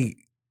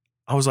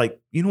I was like,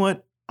 you know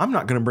what? I'm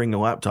not going to bring a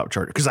laptop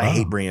charger because I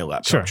hate bringing a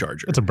laptop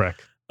charger. It's a brick.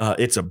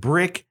 It's a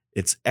brick.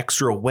 It's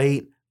extra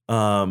weight.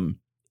 And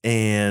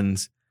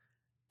it's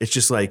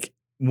just like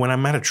when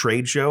I'm at a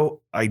trade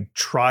show, I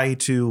try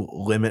to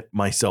limit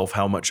myself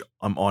how much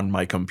I'm on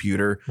my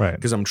computer Right.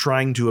 because I'm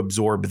trying to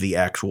absorb the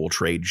actual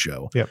trade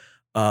show. Yep.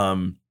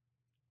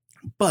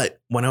 But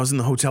when I was in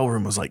the hotel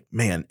room, I was like,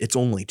 man, it's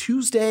only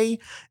Tuesday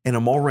and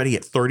I'm already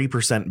at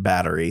 30%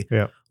 battery.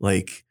 Yeah.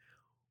 Like,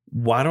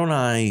 why don't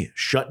I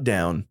shut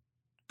down,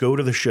 go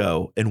to the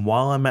show, and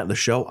while I'm at the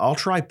show, I'll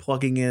try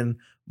plugging in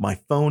my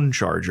phone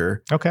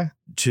charger Okay.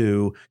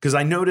 because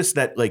I noticed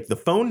that like the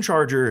phone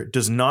charger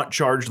does not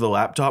charge the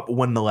laptop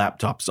when the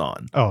laptop's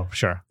on. Oh,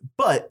 sure.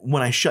 But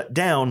when I shut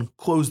down,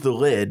 close the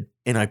lid,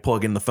 and I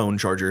plug in the phone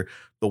charger,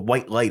 the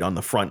white light on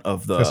the front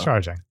of It's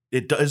charging.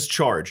 it does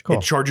charge. Cool.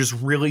 It charges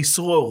really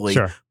slowly,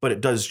 Sure. but it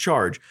does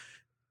charge.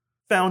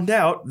 Found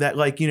out that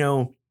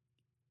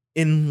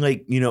in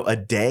a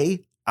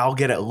day, I'll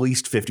get at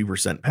least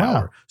 50% power.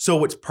 Wow.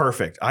 So it's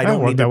perfect. I That don't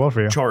need worked to out well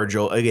for you. charge.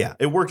 Yeah,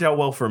 it worked out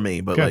well for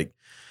me, but Good. like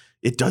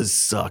it does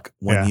suck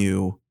when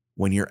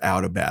you're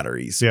out of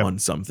batteries Yeah. on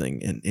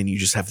something and you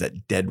just have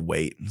that dead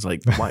weight. It's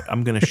like, why?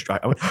 I'm going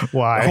to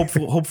Why?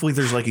 hopefully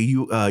there's like a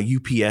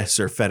UPS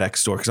or FedEx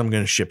store because I'm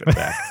going to ship it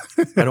back.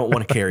 I don't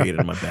want to carry it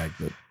in my bag.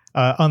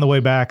 But On the way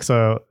back,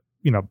 so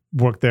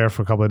worked there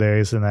for a couple of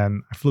days, and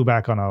then I flew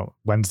back on a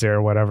Wednesday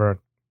or whatever.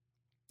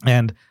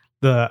 And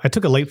I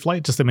took a late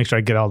flight just to make sure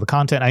I get all the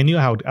content. I knew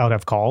I would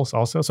have calls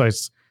also, so I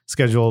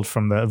scheduled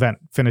from the event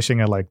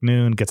finishing at like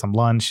noon, get some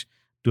lunch,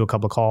 do a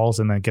couple of calls,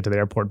 and then get to the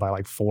airport by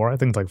like 4. I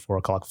think it's like 4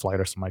 o'clock flight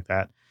or something like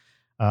that.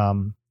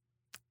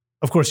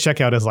 Of course,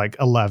 checkout is like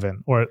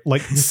 11 or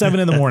like 7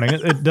 in the morning.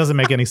 It doesn't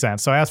make any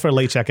sense. So I asked for a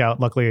late checkout.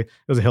 Luckily, it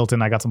was a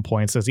Hilton. I got some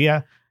points. Says,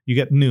 yeah, you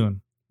get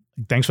noon.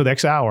 Thanks for the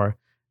extra hour.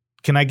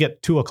 Can I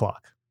get 2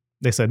 o'clock?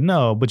 They said,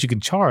 no, but you can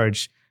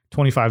charge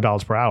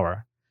 $25 per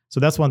hour. So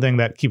that's one thing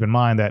that keep in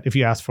mind, that if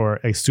you ask for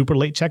a super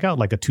late checkout,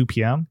 like a 2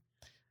 p.m.,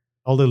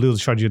 all they'll do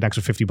is charge you an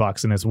extra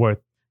 $50, and it's worth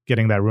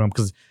getting that room.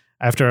 Because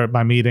after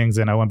my meetings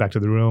and I went back to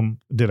the room,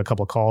 did a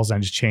couple of calls, and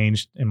I just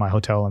changed in my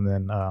hotel and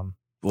then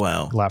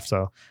wow, left.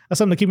 So that's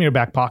something to keep in your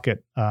back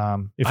pocket.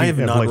 If I have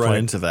you not late run flight.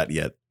 into that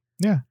yet.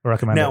 Yeah, I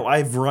recommend Now it.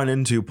 I've run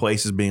into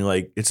places being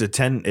like, it's a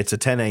 10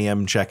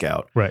 a.m.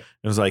 checkout. Right.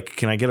 It was like,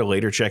 can I get a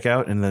later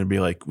checkout? And then it'd be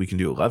like, we can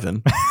do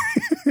 11.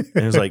 And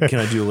it was like, can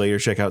I do a later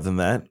checkout than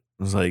that? It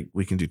was like,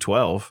 we can do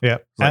 12. Yeah.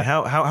 It's like,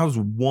 how's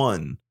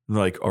 1? And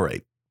they're like, all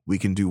right, we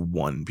can do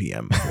 1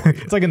 p.m. for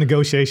you. It's like a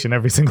negotiation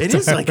every single time. It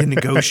is like a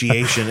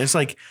negotiation. It's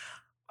like,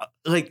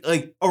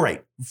 all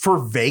right, for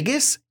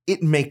Vegas,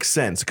 it makes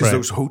sense because Right.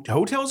 those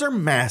hotels are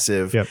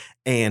massive Yep.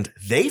 and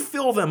they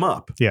fill them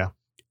up. Yeah.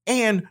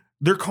 And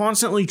they're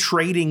constantly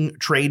trading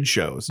trade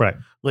shows. Right.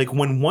 Like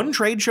when one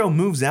trade show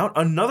moves out,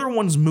 another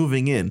one's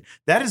moving in.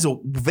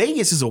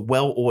 Vegas is a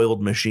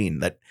well-oiled machine,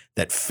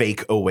 that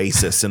fake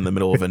oasis in the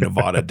middle of a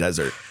Nevada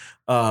desert.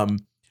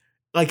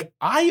 Like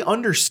I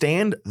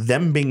understand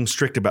them being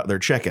strict about their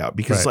checkout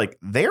because like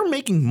they're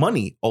making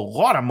money, a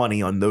lot of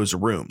money on those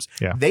rooms.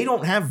 Yeah. They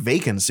don't have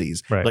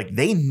vacancies. Right. Like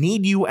they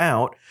need you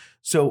out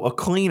so a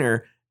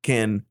cleaner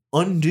can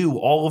undo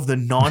all of the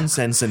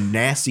nonsense and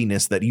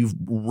nastiness that you've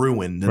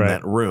ruined in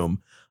that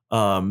room.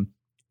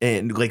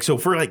 And like, so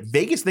for like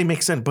Vegas, they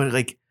make sense, but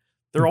like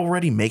they're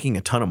already making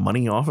a ton of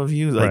money off of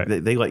you. Like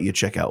they let you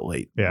check out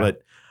late. Yeah.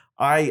 But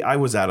I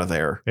was out of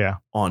there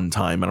on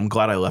time, and I'm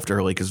glad I left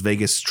early because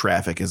Vegas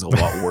traffic is a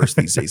lot worse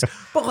these days.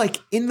 But like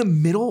in the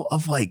middle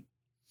of like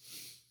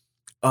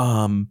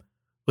a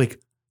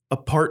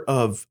part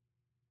of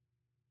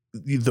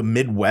the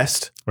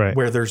Midwest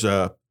where there's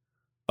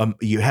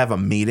you have a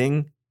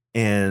meeting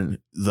and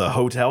the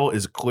hotel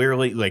is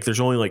clearly like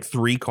there's only like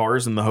 3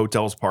 cars in the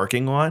hotel's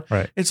parking lot.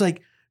 Right. It's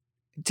like,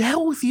 to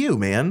hell with you,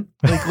 man.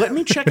 Like, let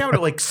me check out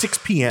at like 6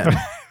 p.m.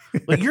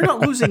 Like, you're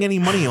not losing any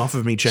money off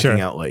of me checking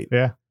out late.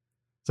 Yeah.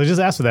 So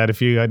just ask for that.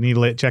 If you need a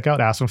late checkout,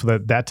 ask them for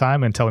that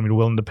time and tell them you're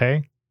willing to pay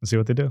and see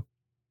what they do.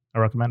 I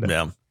recommend it.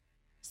 Yeah.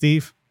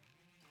 Steve,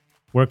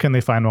 where can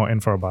they find more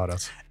info about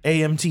us?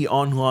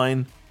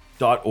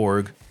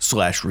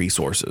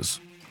 amtonline.org/resources.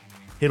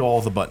 Hit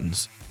all the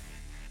buttons.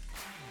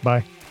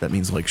 Bye. That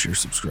means like, share,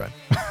 subscribe.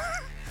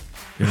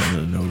 Hit on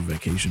the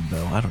notification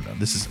bell. I don't know.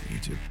 This isn't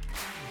YouTube.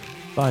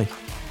 Bye.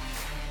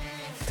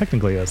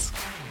 Technically, yes.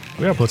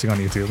 We are posting on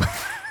YouTube.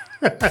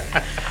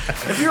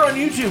 If you're on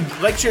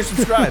YouTube, like, share,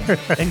 subscribe,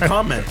 and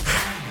comment.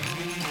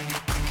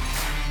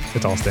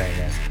 It's all staying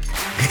in.